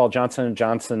 First of all, Johnson &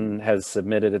 Johnson has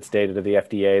submitted its data to the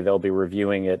FDA. They'll be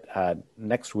reviewing it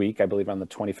next week, I believe on the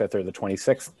 25th or the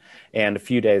 26th. And a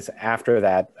few days after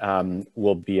that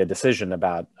will be a decision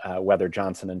about whether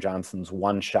Johnson & Johnson's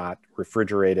one-shot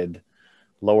refrigerated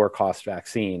lower cost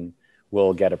vaccine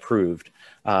will get approved.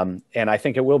 And I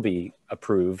think it will be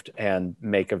approved and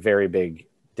make a very big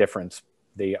difference.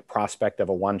 The prospect of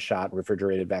a one-shot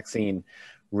refrigerated vaccine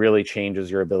really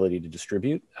changes your ability to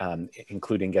distribute,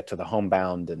 including get to the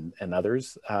homebound and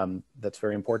others. That's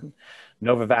very important.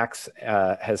 Novavax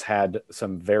has had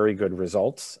some very good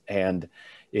results and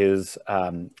is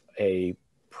a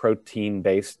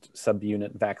protein-based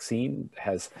subunit vaccine,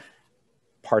 has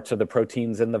parts of the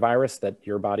proteins in the virus that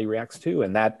your body reacts to.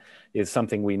 And that is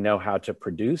something we know how to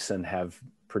produce and have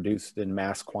produced in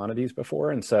mass quantities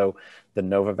before. And so the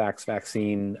Novavax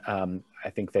vaccine, I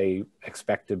think they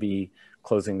expect to be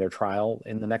closing their trial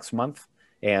in the next month.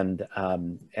 And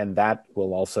that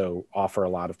will also offer a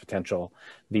lot of potential.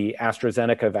 The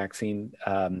AstraZeneca vaccine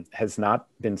has not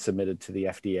been submitted to the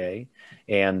FDA,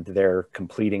 and they're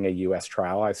completing a US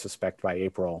trial. I suspect by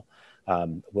April,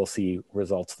 we'll see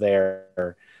results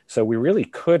there. So we really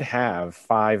could have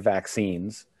 5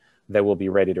 vaccines that will be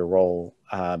ready to roll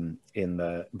by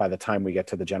the time we get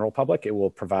to the general public. It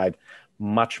will provide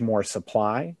much more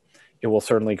supply. It will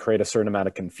certainly create a certain amount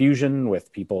of confusion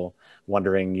with people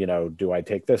wondering, do I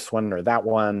take this one or that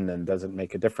one, and does it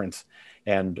make a difference?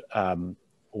 And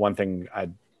one thing I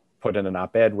put in an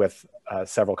op-ed with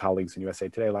several colleagues in USA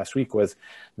Today last week was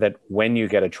that when you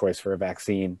get a choice for a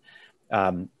vaccine,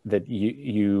 that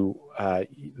the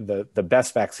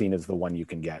best vaccine is the one you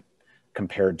can get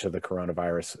compared to the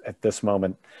coronavirus. At this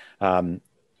moment,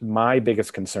 my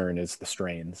biggest concern is the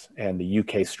strains, and the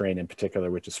UK strain in particular,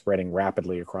 which is spreading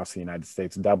rapidly across the United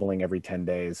States, doubling every 10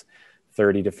 days,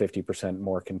 30 to 50%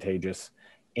 more contagious,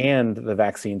 and the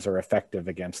vaccines are effective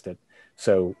against it.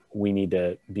 So we need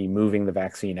to be moving the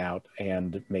vaccine out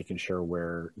and making sure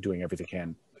we're doing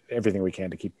everything we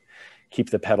can to keep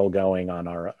the pedal going on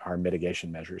our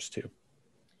mitigation measures too.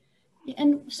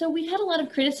 And so we've had a lot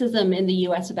of criticism in the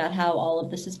US about how all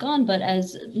of this has gone, but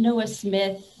as Noah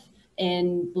Smith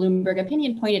in Bloomberg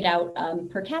Opinion pointed out,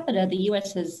 per capita, the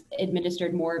US has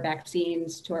administered more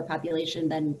vaccines to our population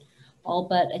than all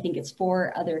but I think it's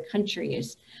 4 other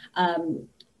countries.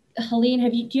 Helene,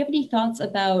 do you have any thoughts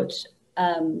about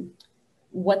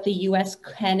what the US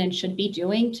can and should be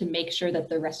doing to make sure that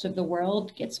the rest of the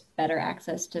world gets better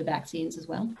access to vaccines as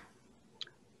well?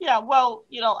 Yeah, well,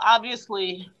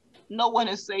 obviously no one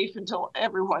is safe until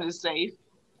everyone is safe.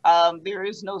 There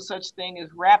is no such thing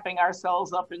as wrapping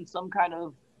ourselves up in some kind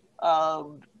of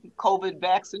COVID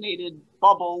vaccinated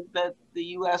bubble that the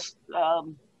US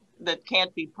that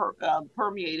can't be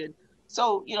permeated.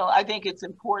 So, I think it's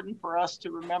important for us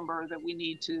to remember that we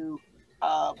need to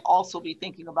also be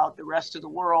thinking about the rest of the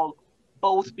world,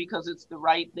 both because it's the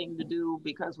right thing to do,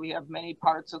 because we have many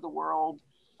parts of the world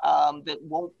that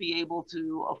won't be able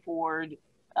to afford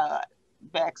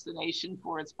vaccination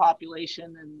for its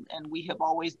population, and we have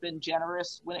always been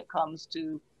generous when it comes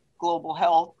to global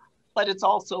health. But it's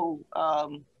also,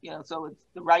 so it's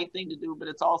the right thing to do, but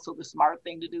it's also the smart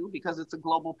thing to do because it's a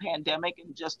global pandemic.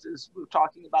 And just as we're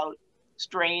talking about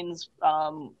strains,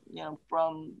 from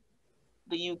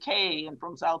the UK and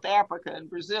from South Africa and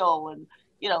Brazil, and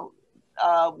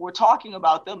we're talking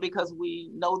about them because we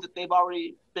know that they've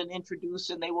already been introduced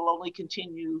and they will only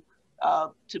continue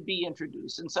to be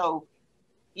introduced. And so,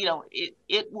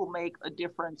 it will make a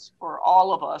difference for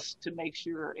all of us to make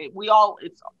sure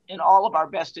it's in all of our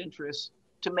best interests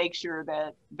to make sure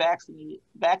that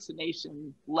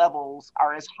vaccination levels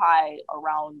are as high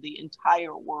around the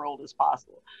entire world as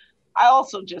possible. I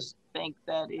also just think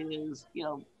that it is,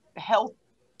 health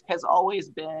has always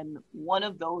been one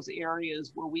of those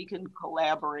areas where we can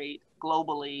collaborate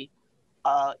globally,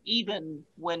 even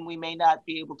when we may not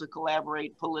be able to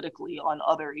collaborate politically on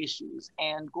other issues.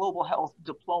 And global health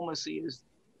diplomacy is,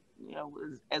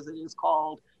 as it is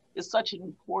called, is such an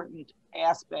important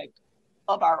aspect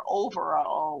of our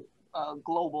overall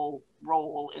global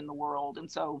role in the world. And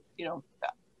so,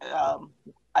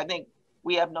 I think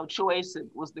we have no choice. It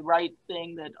was the right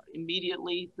thing that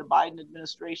immediately the Biden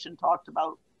administration talked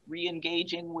about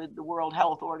re-engaging with the World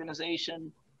Health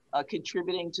Organization,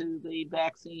 contributing to the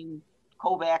vaccine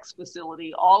COVAX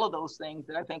facility, all of those things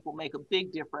that I think will make a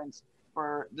big difference.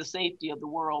 for the safety of the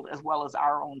world as well as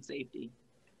our own safety.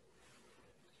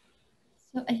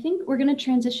 So I think we're going to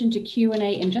transition to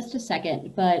Q&A in just a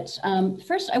second, but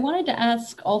first I wanted to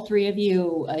ask all three of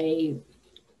you a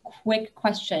quick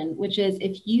question, which is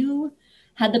if you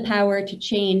had the power to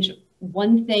change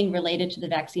one thing related to the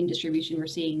vaccine distribution we're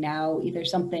seeing now, either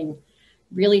something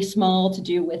really small to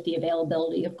do with the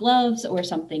availability of gloves or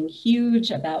something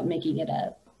huge about making it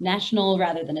a national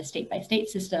rather than a state-by-state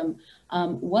system,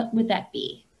 what would that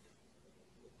be?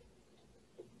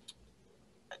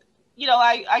 You know,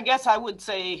 I guess I would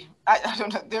say, I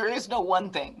don't know, there is no one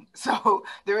thing. So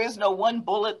there is no one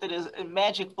bullet that is a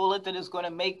magic bullet that is going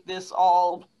to make this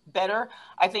all better.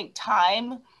 I think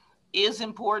time is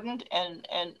important. And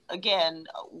again,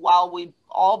 while we've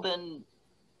all been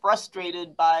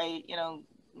frustrated by, you know,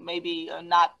 maybe a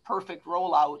not perfect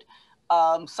rollout,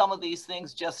 some of these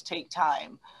things just take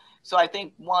time. So I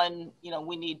think one, you know,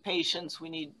 we need patience. We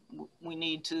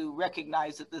need to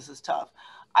recognize that this is tough.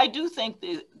 I do think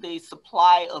the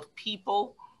supply of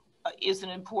people is an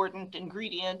important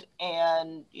ingredient.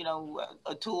 And, you know,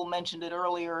 Atul mentioned it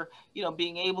earlier, you know,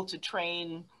 being able to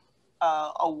train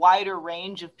a wider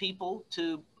range of people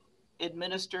to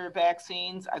administer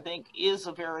vaccines, I think is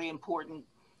a very important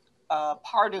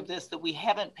part of this that we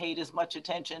haven't paid as much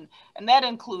attention. And that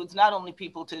includes not only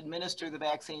people to administer the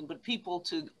vaccine, but people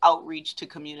to outreach to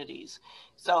communities.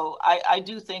 So I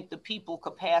do think the people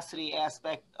capacity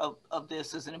aspect of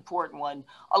this is an important one,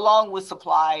 along with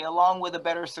supply, along with a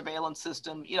better surveillance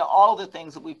system, you know, all the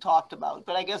things that we've talked about.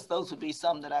 But I guess those would be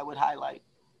some that I would highlight.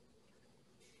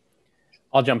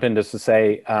 I'll jump in just to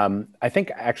say, I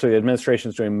think actually the administration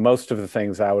is doing most of the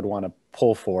things I would want to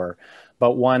pull for.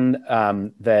 But one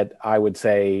that I would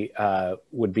say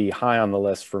would be high on the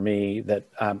list for me that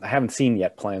I haven't seen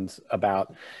yet plans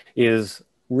about is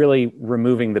really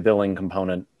removing the billing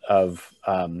component of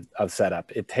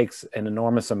setup. It takes an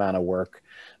enormous amount of work.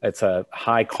 It's a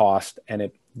high cost, and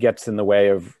it gets in the way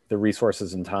of the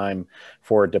resources and time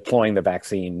for deploying the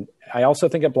vaccine. I also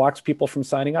think it blocks people from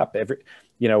signing up.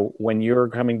 You know, when you're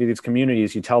coming to these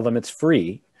communities, you tell them it's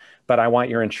free, but I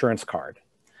want your insurance card.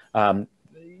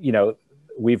 You know,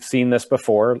 we've seen this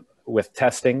before with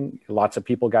testing. Lots of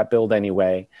people got billed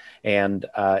anyway, and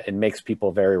it makes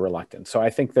people very reluctant. So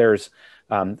I think there's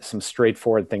some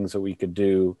straightforward things that we could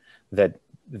do that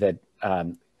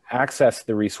access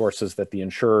the resources that the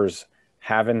insurers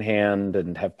have in hand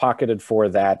and have pocketed for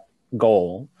that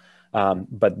goal,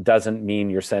 but doesn't mean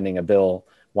you're sending a bill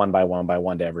one by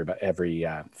one to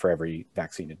for every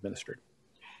vaccine administered.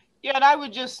 Yeah, and I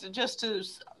would just to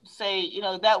say, you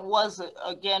know, that was,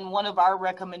 again, one of our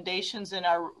recommendations in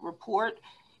our report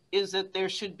is that there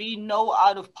should be no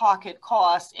out-of-pocket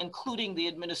costs, including the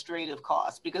administrative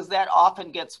costs, because that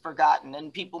often gets forgotten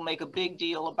and people make a big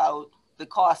deal about the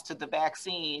cost of the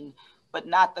vaccine, but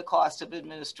not the cost of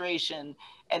administration.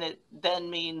 And it then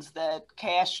means that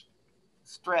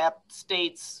cash-strapped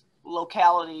states,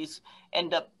 localities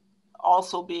end up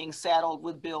also being saddled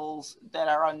with bills that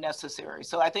are unnecessary.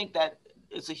 So I think that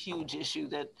is a huge issue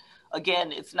that,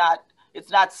 again, it's not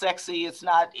sexy. It's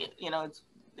not, you know,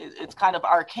 it's kind of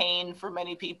arcane for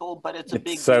many people, but it's a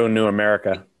big so deal. New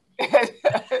America.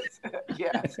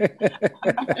 Yes.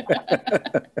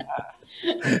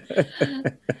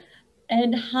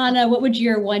 And Hannah, what would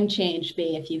your one change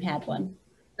be if you had one?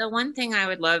 The one thing I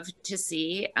would love to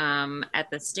see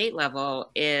at the state level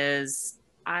is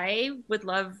I would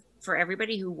love for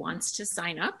everybody who wants to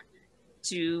sign up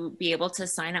to be able to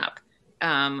sign up.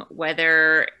 And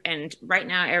right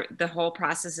now the whole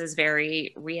process is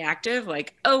very reactive,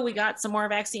 like, oh, we got some more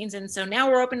vaccines, and so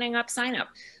now we're opening up sign up.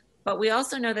 But we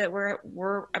also know that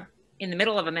we're in the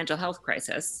middle of a mental health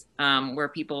crisis where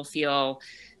people feel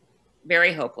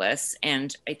very hopeless.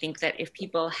 And I think that if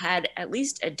people had at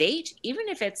least a date, even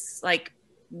if it's like,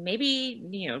 maybe,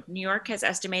 you know, New York has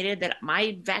estimated that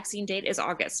my vaccine date is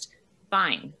August,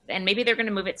 fine. And maybe they're going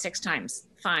to move it 6 times,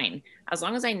 fine. As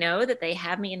long as I know that they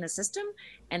have me in the system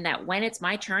and that when it's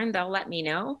my turn, they'll let me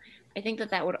know. I think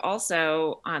that would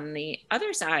also, on the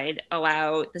other side,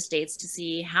 allow the states to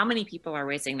see how many people are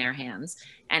raising their hands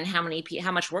and how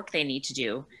much work they need to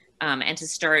do, and to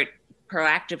start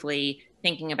proactively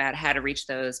thinking about how to reach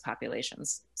those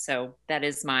populations. So that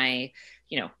is my,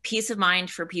 you know, peace of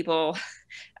mind for people,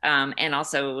 and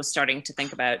also starting to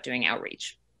think about doing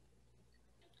outreach.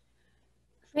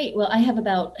 Great. Well, I have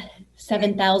about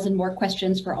 7,000 more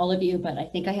questions for all of you, but I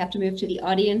think I have to move to the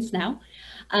audience now.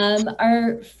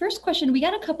 Our first question, we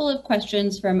got a couple of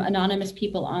questions from anonymous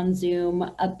people on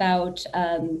Zoom about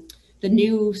the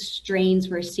new strains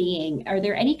we're seeing, are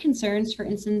there any concerns, for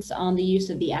instance, on the use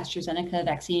of the AstraZeneca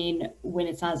vaccine when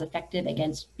it's not as effective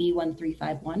against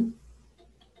B.1.351?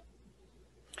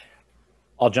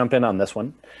 I'll jump in on this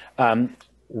one.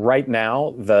 Right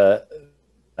now,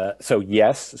 so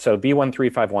yes, so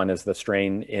B.1.351 is the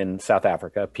strain in South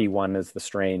Africa. P1 is the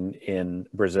strain in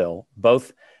Brazil.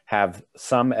 Both have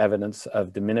some evidence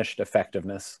of diminished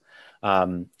effectiveness.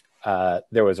 There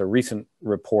was a recent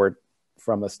report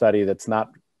from a study that's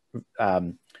not,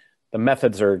 the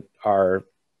methods are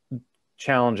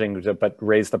challenging, but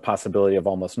raise the possibility of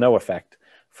almost no effect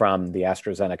from the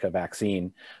AstraZeneca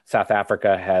vaccine. South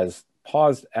Africa has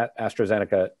paused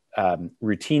AstraZeneca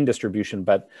routine distribution,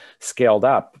 but scaled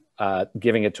up,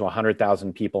 giving it to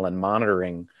 100,000 people and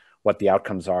monitoring what the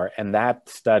outcomes are. And that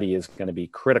study is going to be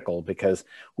critical because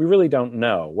we really don't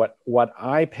know. What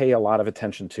I pay a lot of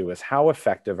attention to is how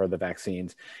effective are the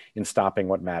vaccines in stopping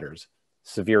what matters: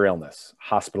 severe illness,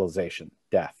 hospitalization,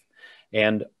 death.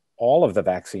 And all of the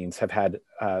vaccines have had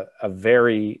have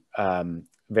been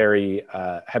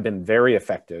very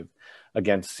effective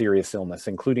against serious illness,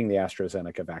 including the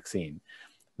AstraZeneca vaccine.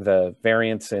 The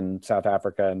variants in South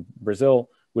Africa and Brazil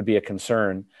would be a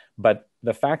concern, but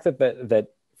the fact that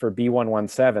for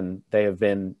B.1.1.7, they have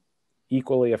been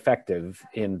equally effective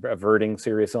in averting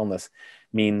serious illness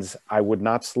means I would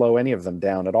not slow any of them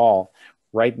down at all.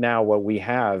 Right now, what we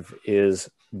have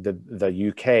is the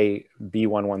UK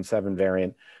B.1.1.7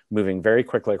 variant moving very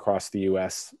quickly across the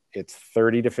US. It's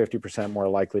 30 to 50% more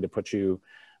likely to put you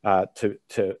to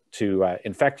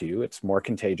infect you. It's more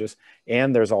contagious.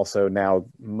 And there's also now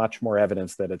much more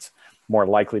evidence that it's more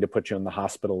likely to put you in the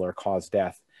hospital or cause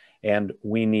death. And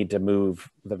we need to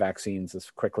move the vaccines as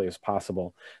quickly as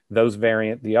possible.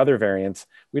 The other variants,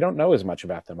 we don't know as much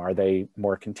about them. Are they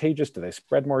more contagious? Do they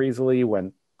spread more easily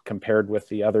when compared with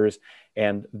the others?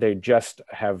 And they just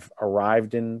have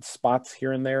arrived in spots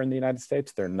here and there in the United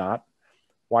States. They're not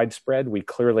widespread. We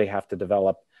clearly have to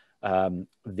develop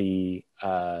the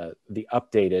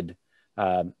updated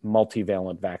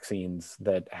multivalent vaccines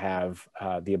that have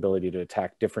the ability to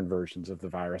attack different versions of the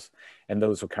virus, and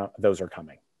those are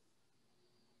coming.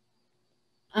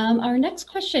 Our next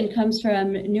question comes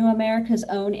from New America's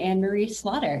own Anne-Marie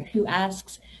Slaughter, who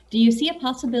asks, do you see a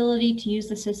possibility to use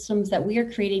the systems that we are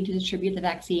creating to distribute the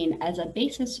vaccine as a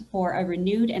basis for a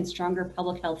renewed and stronger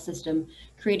public health system,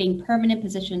 creating permanent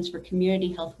positions for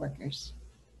community health workers?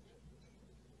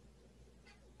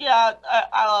 Yeah,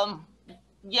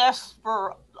 yes,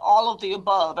 for all of the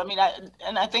above. I mean,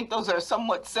 I think those are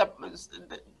somewhat separate,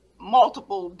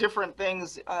 multiple different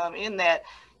things in that,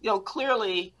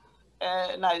 clearly,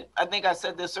 and I think I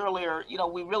said this earlier,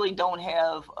 we really don't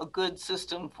have a good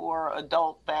system for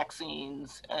adult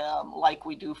vaccines like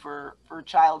we do for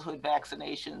childhood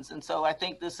vaccinations. And so I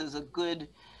think this is a good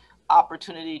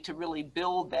opportunity to really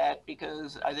build that,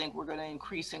 because I think we're going to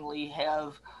increasingly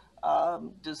have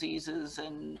diseases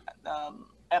and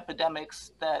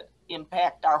epidemics that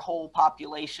impact our whole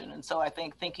population. And so I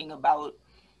think thinking about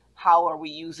how are we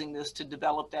using this to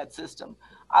develop that system.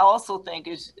 I also think,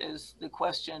 as the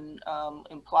question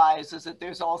implies, is that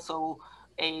there's also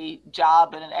a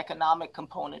job and an economic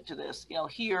component to this.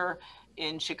 Here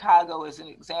in Chicago, as an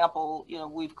example,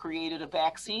 we've created a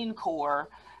vaccine corps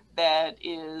that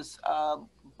is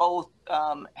both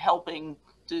helping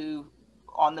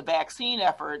on the vaccine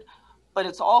effort, but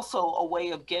it's also a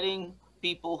way of getting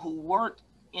people who weren't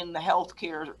in the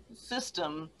healthcare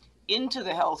system into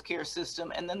the healthcare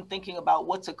system, and then thinking about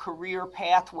what's a career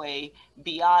pathway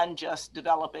beyond just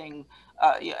developing,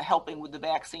 helping with the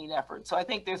vaccine effort. So I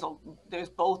think there's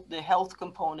both the health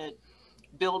component,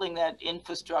 building that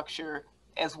infrastructure,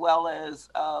 as well as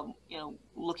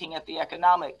looking at the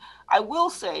economic. I will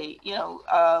say,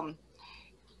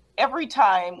 every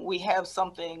time we have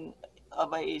something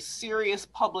of a serious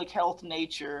public health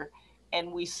nature,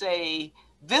 and we say,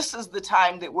 this is the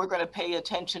time that we're going to pay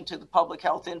attention to the public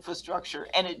health infrastructure,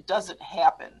 and it doesn't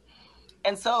happen.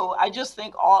 And so I just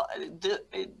think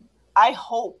I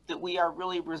hope that we are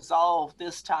really resolved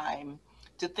this time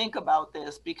to think about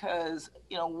this, because,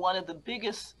 one of the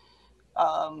biggest,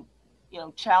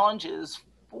 challenges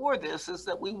for this is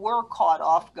that we were caught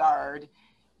off guard.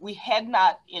 We had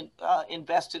not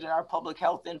invested in our public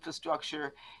health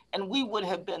infrastructure, and we would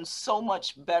have been so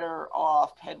much better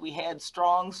off had we had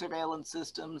strong surveillance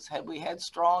systems, had we had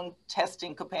strong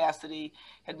testing capacity,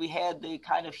 had we had the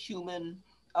kind of human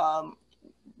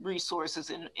resources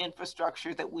and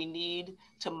infrastructure that we need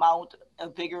to mount a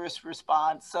vigorous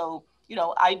response. So,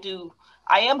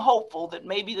 I am hopeful that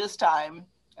maybe this time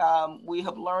we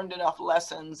have learned enough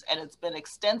lessons, and it's been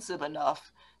extensive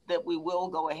enough that we will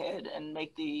go ahead and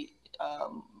make the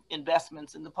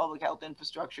investments in the public health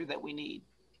infrastructure that we need.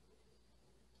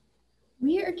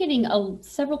 We are getting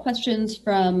several questions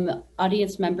from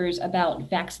audience members about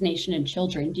vaccination in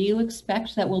children. Do you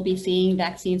expect that we'll be seeing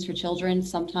vaccines for children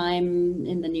sometime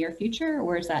in the near future,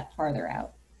 or is that farther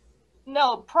out?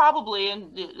 No, probably,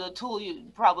 and Atul, you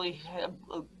probably have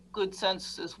a good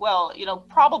sense as well,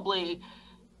 probably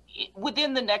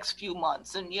within the next few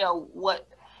months. And, what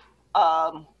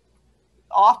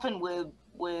often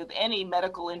with any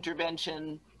medical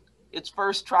intervention, it's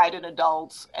first tried in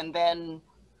adults and then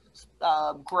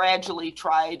gradually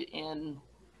tried in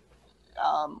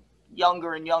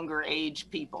younger and younger age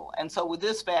people. And so with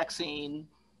this vaccine,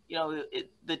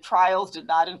 the trials did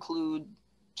not include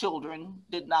children,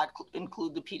 did not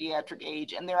include the pediatric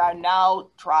age. And there are now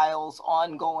trials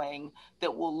ongoing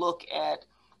that will look at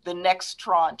the next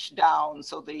tranche down.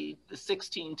 So the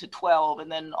 16 to 12,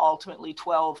 and then ultimately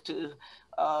 12 to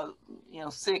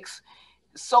 6,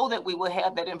 so that we will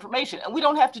have that information. And we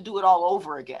don't have to do it all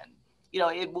over again.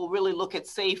 It will really look at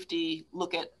safety,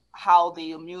 look at how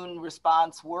the immune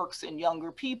response works in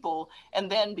younger people, and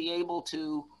then be able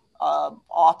to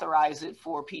authorize it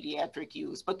for pediatric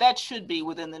use. But that should be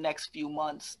within the next few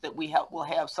months that will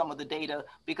have some of the data,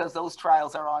 because those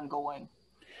trials are ongoing.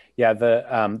 Yeah,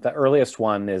 the earliest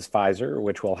one is Pfizer,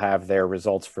 which will have their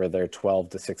results for their 12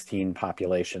 to 16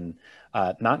 population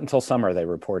not until summer, they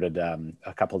reported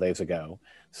a couple days ago.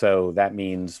 So that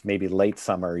means maybe late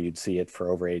summer you'd see it for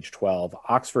over age 12.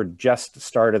 Oxford just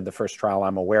started the first trial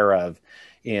I'm aware of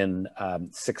in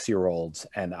 6-year-olds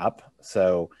and up.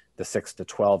 So the 6 to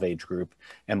 12 age group,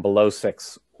 and below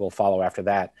 6 will follow after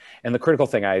that. And the critical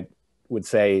thing I would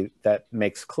say that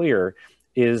makes clear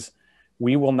is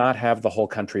we will not have the whole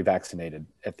country vaccinated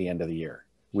at the end of the year.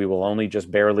 We will only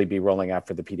just barely be rolling out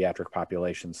for the pediatric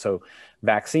population. So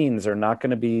vaccines are not going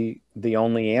to be the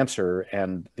only answer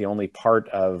and the only part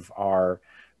of our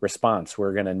response.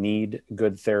 We're going to need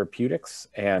good therapeutics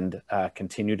and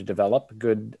continue to develop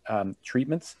good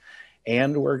treatments.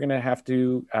 And we're going to have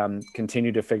to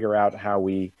continue to figure out how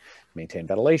we maintain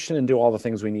ventilation and do all the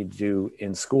things we need to do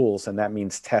in schools. And that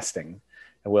means testing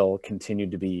will continue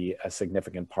to be a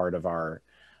significant part of our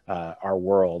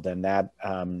world, and that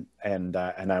and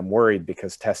I'm worried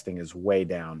because testing is way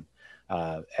down.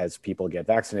 As people get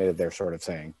vaccinated, they're sort of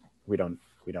saying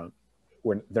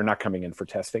they're not coming in for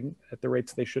testing at the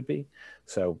rates they should be.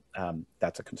 So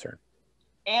that's a concern.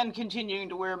 And continuing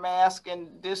to wear masks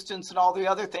and distance and all the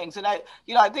other things. And I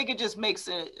think it just makes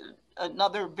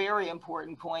another very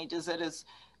important point is that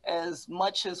as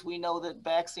much as we know that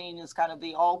vaccine is kind of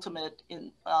the ultimate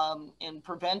in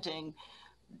preventing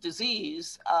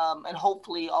disease and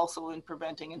hopefully also in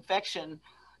preventing infection,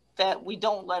 that we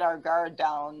don't let our guard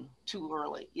down too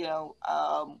early.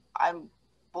 I'm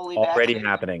fully already vaccinated.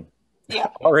 Happening. Yeah,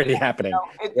 already happening,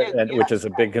 which is a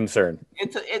big concern.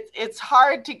 It's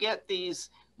hard to get these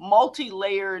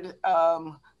multi-layered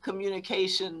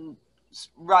communication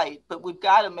right, but we've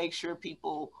got to make sure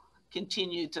people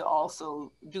continue to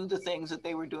also do the things that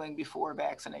they were doing before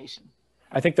vaccination.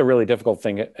 I think the really difficult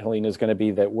thing, Helene, is going to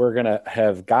be that we're going to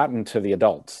have gotten to the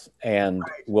adults and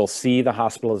we'll see the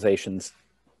hospitalizations,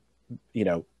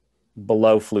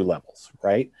 below flu levels,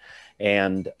 right?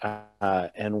 And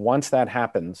once that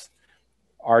happens,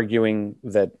 arguing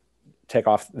that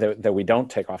we don't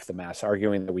take off the mask,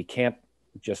 arguing that we can't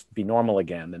just be normal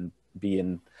again and be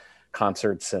in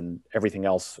concerts and everything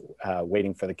else,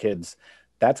 waiting for the kids,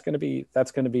 that's going to be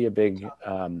a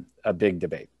big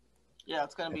debate. Yeah,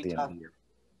 it's going to be tough.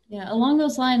 Yeah, along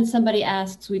those lines, somebody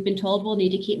asks, we've been told we'll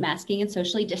need to keep masking and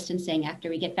socially distancing after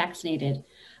we get vaccinated.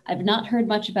 I've not heard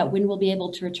much about when we'll be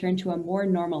able to return to a more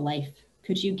normal life.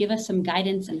 Could you give us some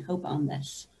guidance and hope on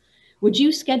this? Would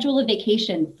you schedule a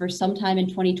vacation for sometime in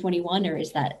 2021, or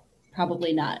is that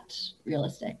probably not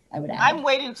realistic, I would add? I'm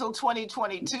waiting until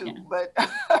 2022, yeah. But,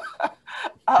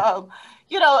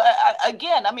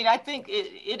 again, I think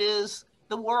it is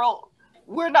the world.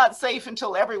 We're not safe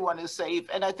until everyone is safe.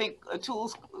 And I think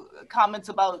Atul's comments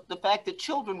about the fact that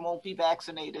children won't be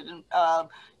vaccinated. And,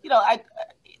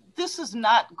 this is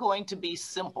not going to be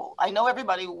simple. I know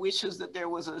everybody wishes that there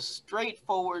was a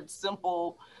straightforward,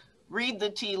 simple, read the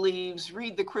tea leaves,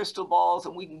 read the crystal balls,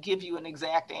 and we can give you an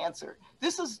exact answer.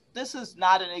 This is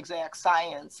not an exact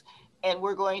science. And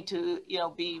we're going to,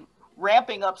 be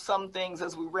ramping up some things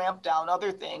as we ramp down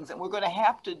other things. And we're going to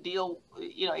have to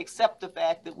accept the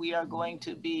fact that we are going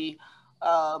to be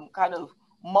kind of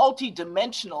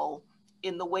multidimensional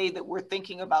in the way that we're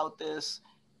thinking about this,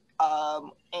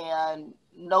 and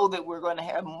know that we're going to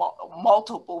have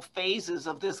multiple phases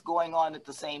of this going on at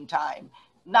the same time.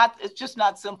 It's just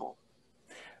not simple.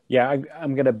 Yeah,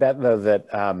 I'm going to bet, though,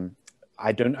 that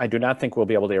I do not think we'll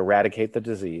be able to eradicate the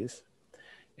disease.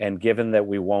 And given that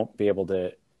we won't be able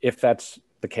to, if that's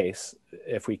the case,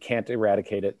 if we can't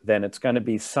eradicate it, then it's going to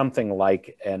be something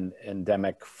like an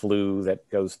endemic flu that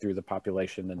goes through the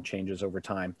population and changes over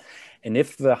time. And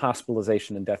if the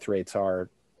hospitalization and death rates are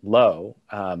low,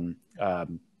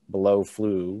 below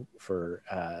flu for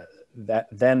that,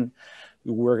 then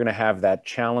we're going to have that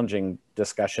challenging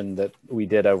discussion that we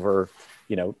did over,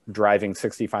 driving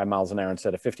 65 miles an hour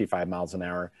instead of 55 miles an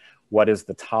hour. What is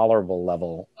the tolerable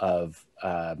level of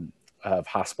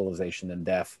hospitalization and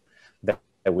death that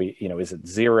we, is it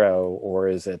 0 or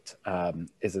is it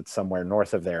somewhere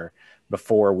north of there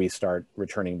before we start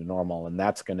returning to normal? And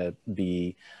that's going to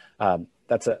be,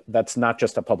 that's not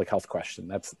just a public health question.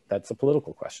 That's a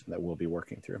political question that we'll be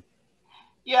working through.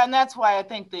 Yeah, and that's why I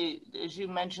think as you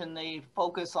mentioned, the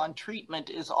focus on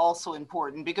treatment is also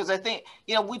important, because I think,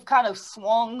 we've kind of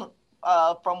swung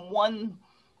from one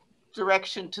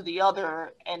direction to the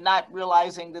other and not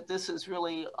realizing that this is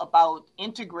really about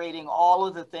integrating all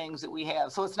of the things that we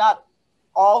have. So it's not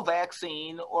all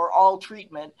vaccine or all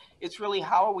treatment. It's really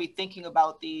how are we thinking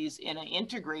about these in an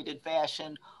integrated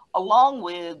fashion, along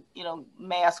with,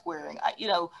 mask wearing.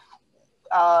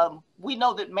 We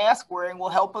know that mask wearing will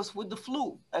help us with the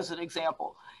flu, as an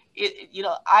example.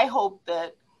 I hope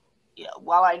that,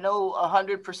 while I know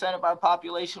 100% of our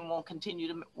population won't continue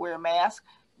to wear masks,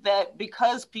 that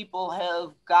because people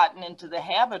have gotten into the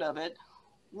habit of it,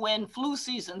 when flu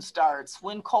season starts,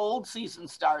 when cold season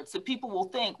starts, that people will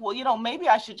think, well, maybe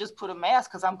I should just put a mask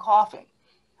because I'm coughing.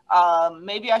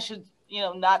 Maybe I should,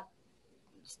 not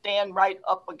stand right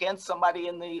up against somebody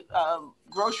in the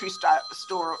grocery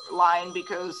store line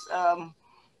because,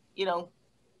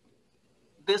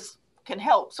 this can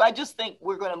help. So I just think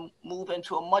we're going to move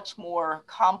into a much more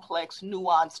complex,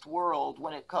 nuanced world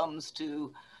when it comes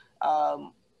to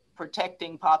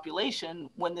protecting population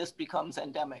when this becomes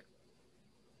endemic.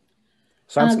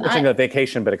 So I'm switching a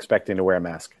vacation, but expecting to wear a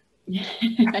mask.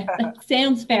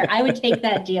 Sounds fair. I would take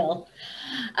that deal.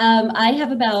 I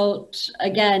have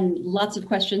again, lots of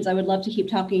questions. I would love to keep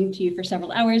talking to you for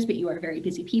several hours, but you are very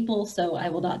busy people, so I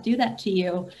will not do that to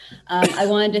you. I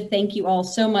wanted to thank you all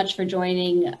so much for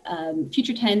joining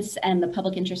Future Tense and the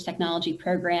Public Interest Technology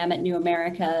Program at New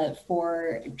America,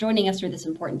 for joining us for this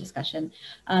important discussion.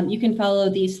 You can follow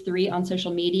these three on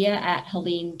social media at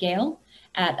Helene Gayle,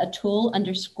 at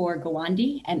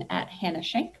Atul_Gawande, and at Hannah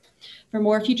Schenk. For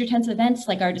more Future Tense events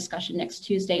like our discussion next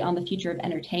Tuesday on the future of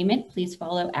entertainment, please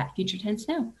follow at Future Tense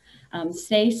Now.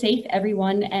 Stay safe,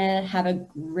 everyone, and have a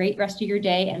great rest of your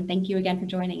day. And thank you again for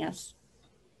joining us.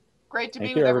 Great to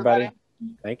be with everybody.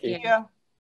 Thank you. Yeah.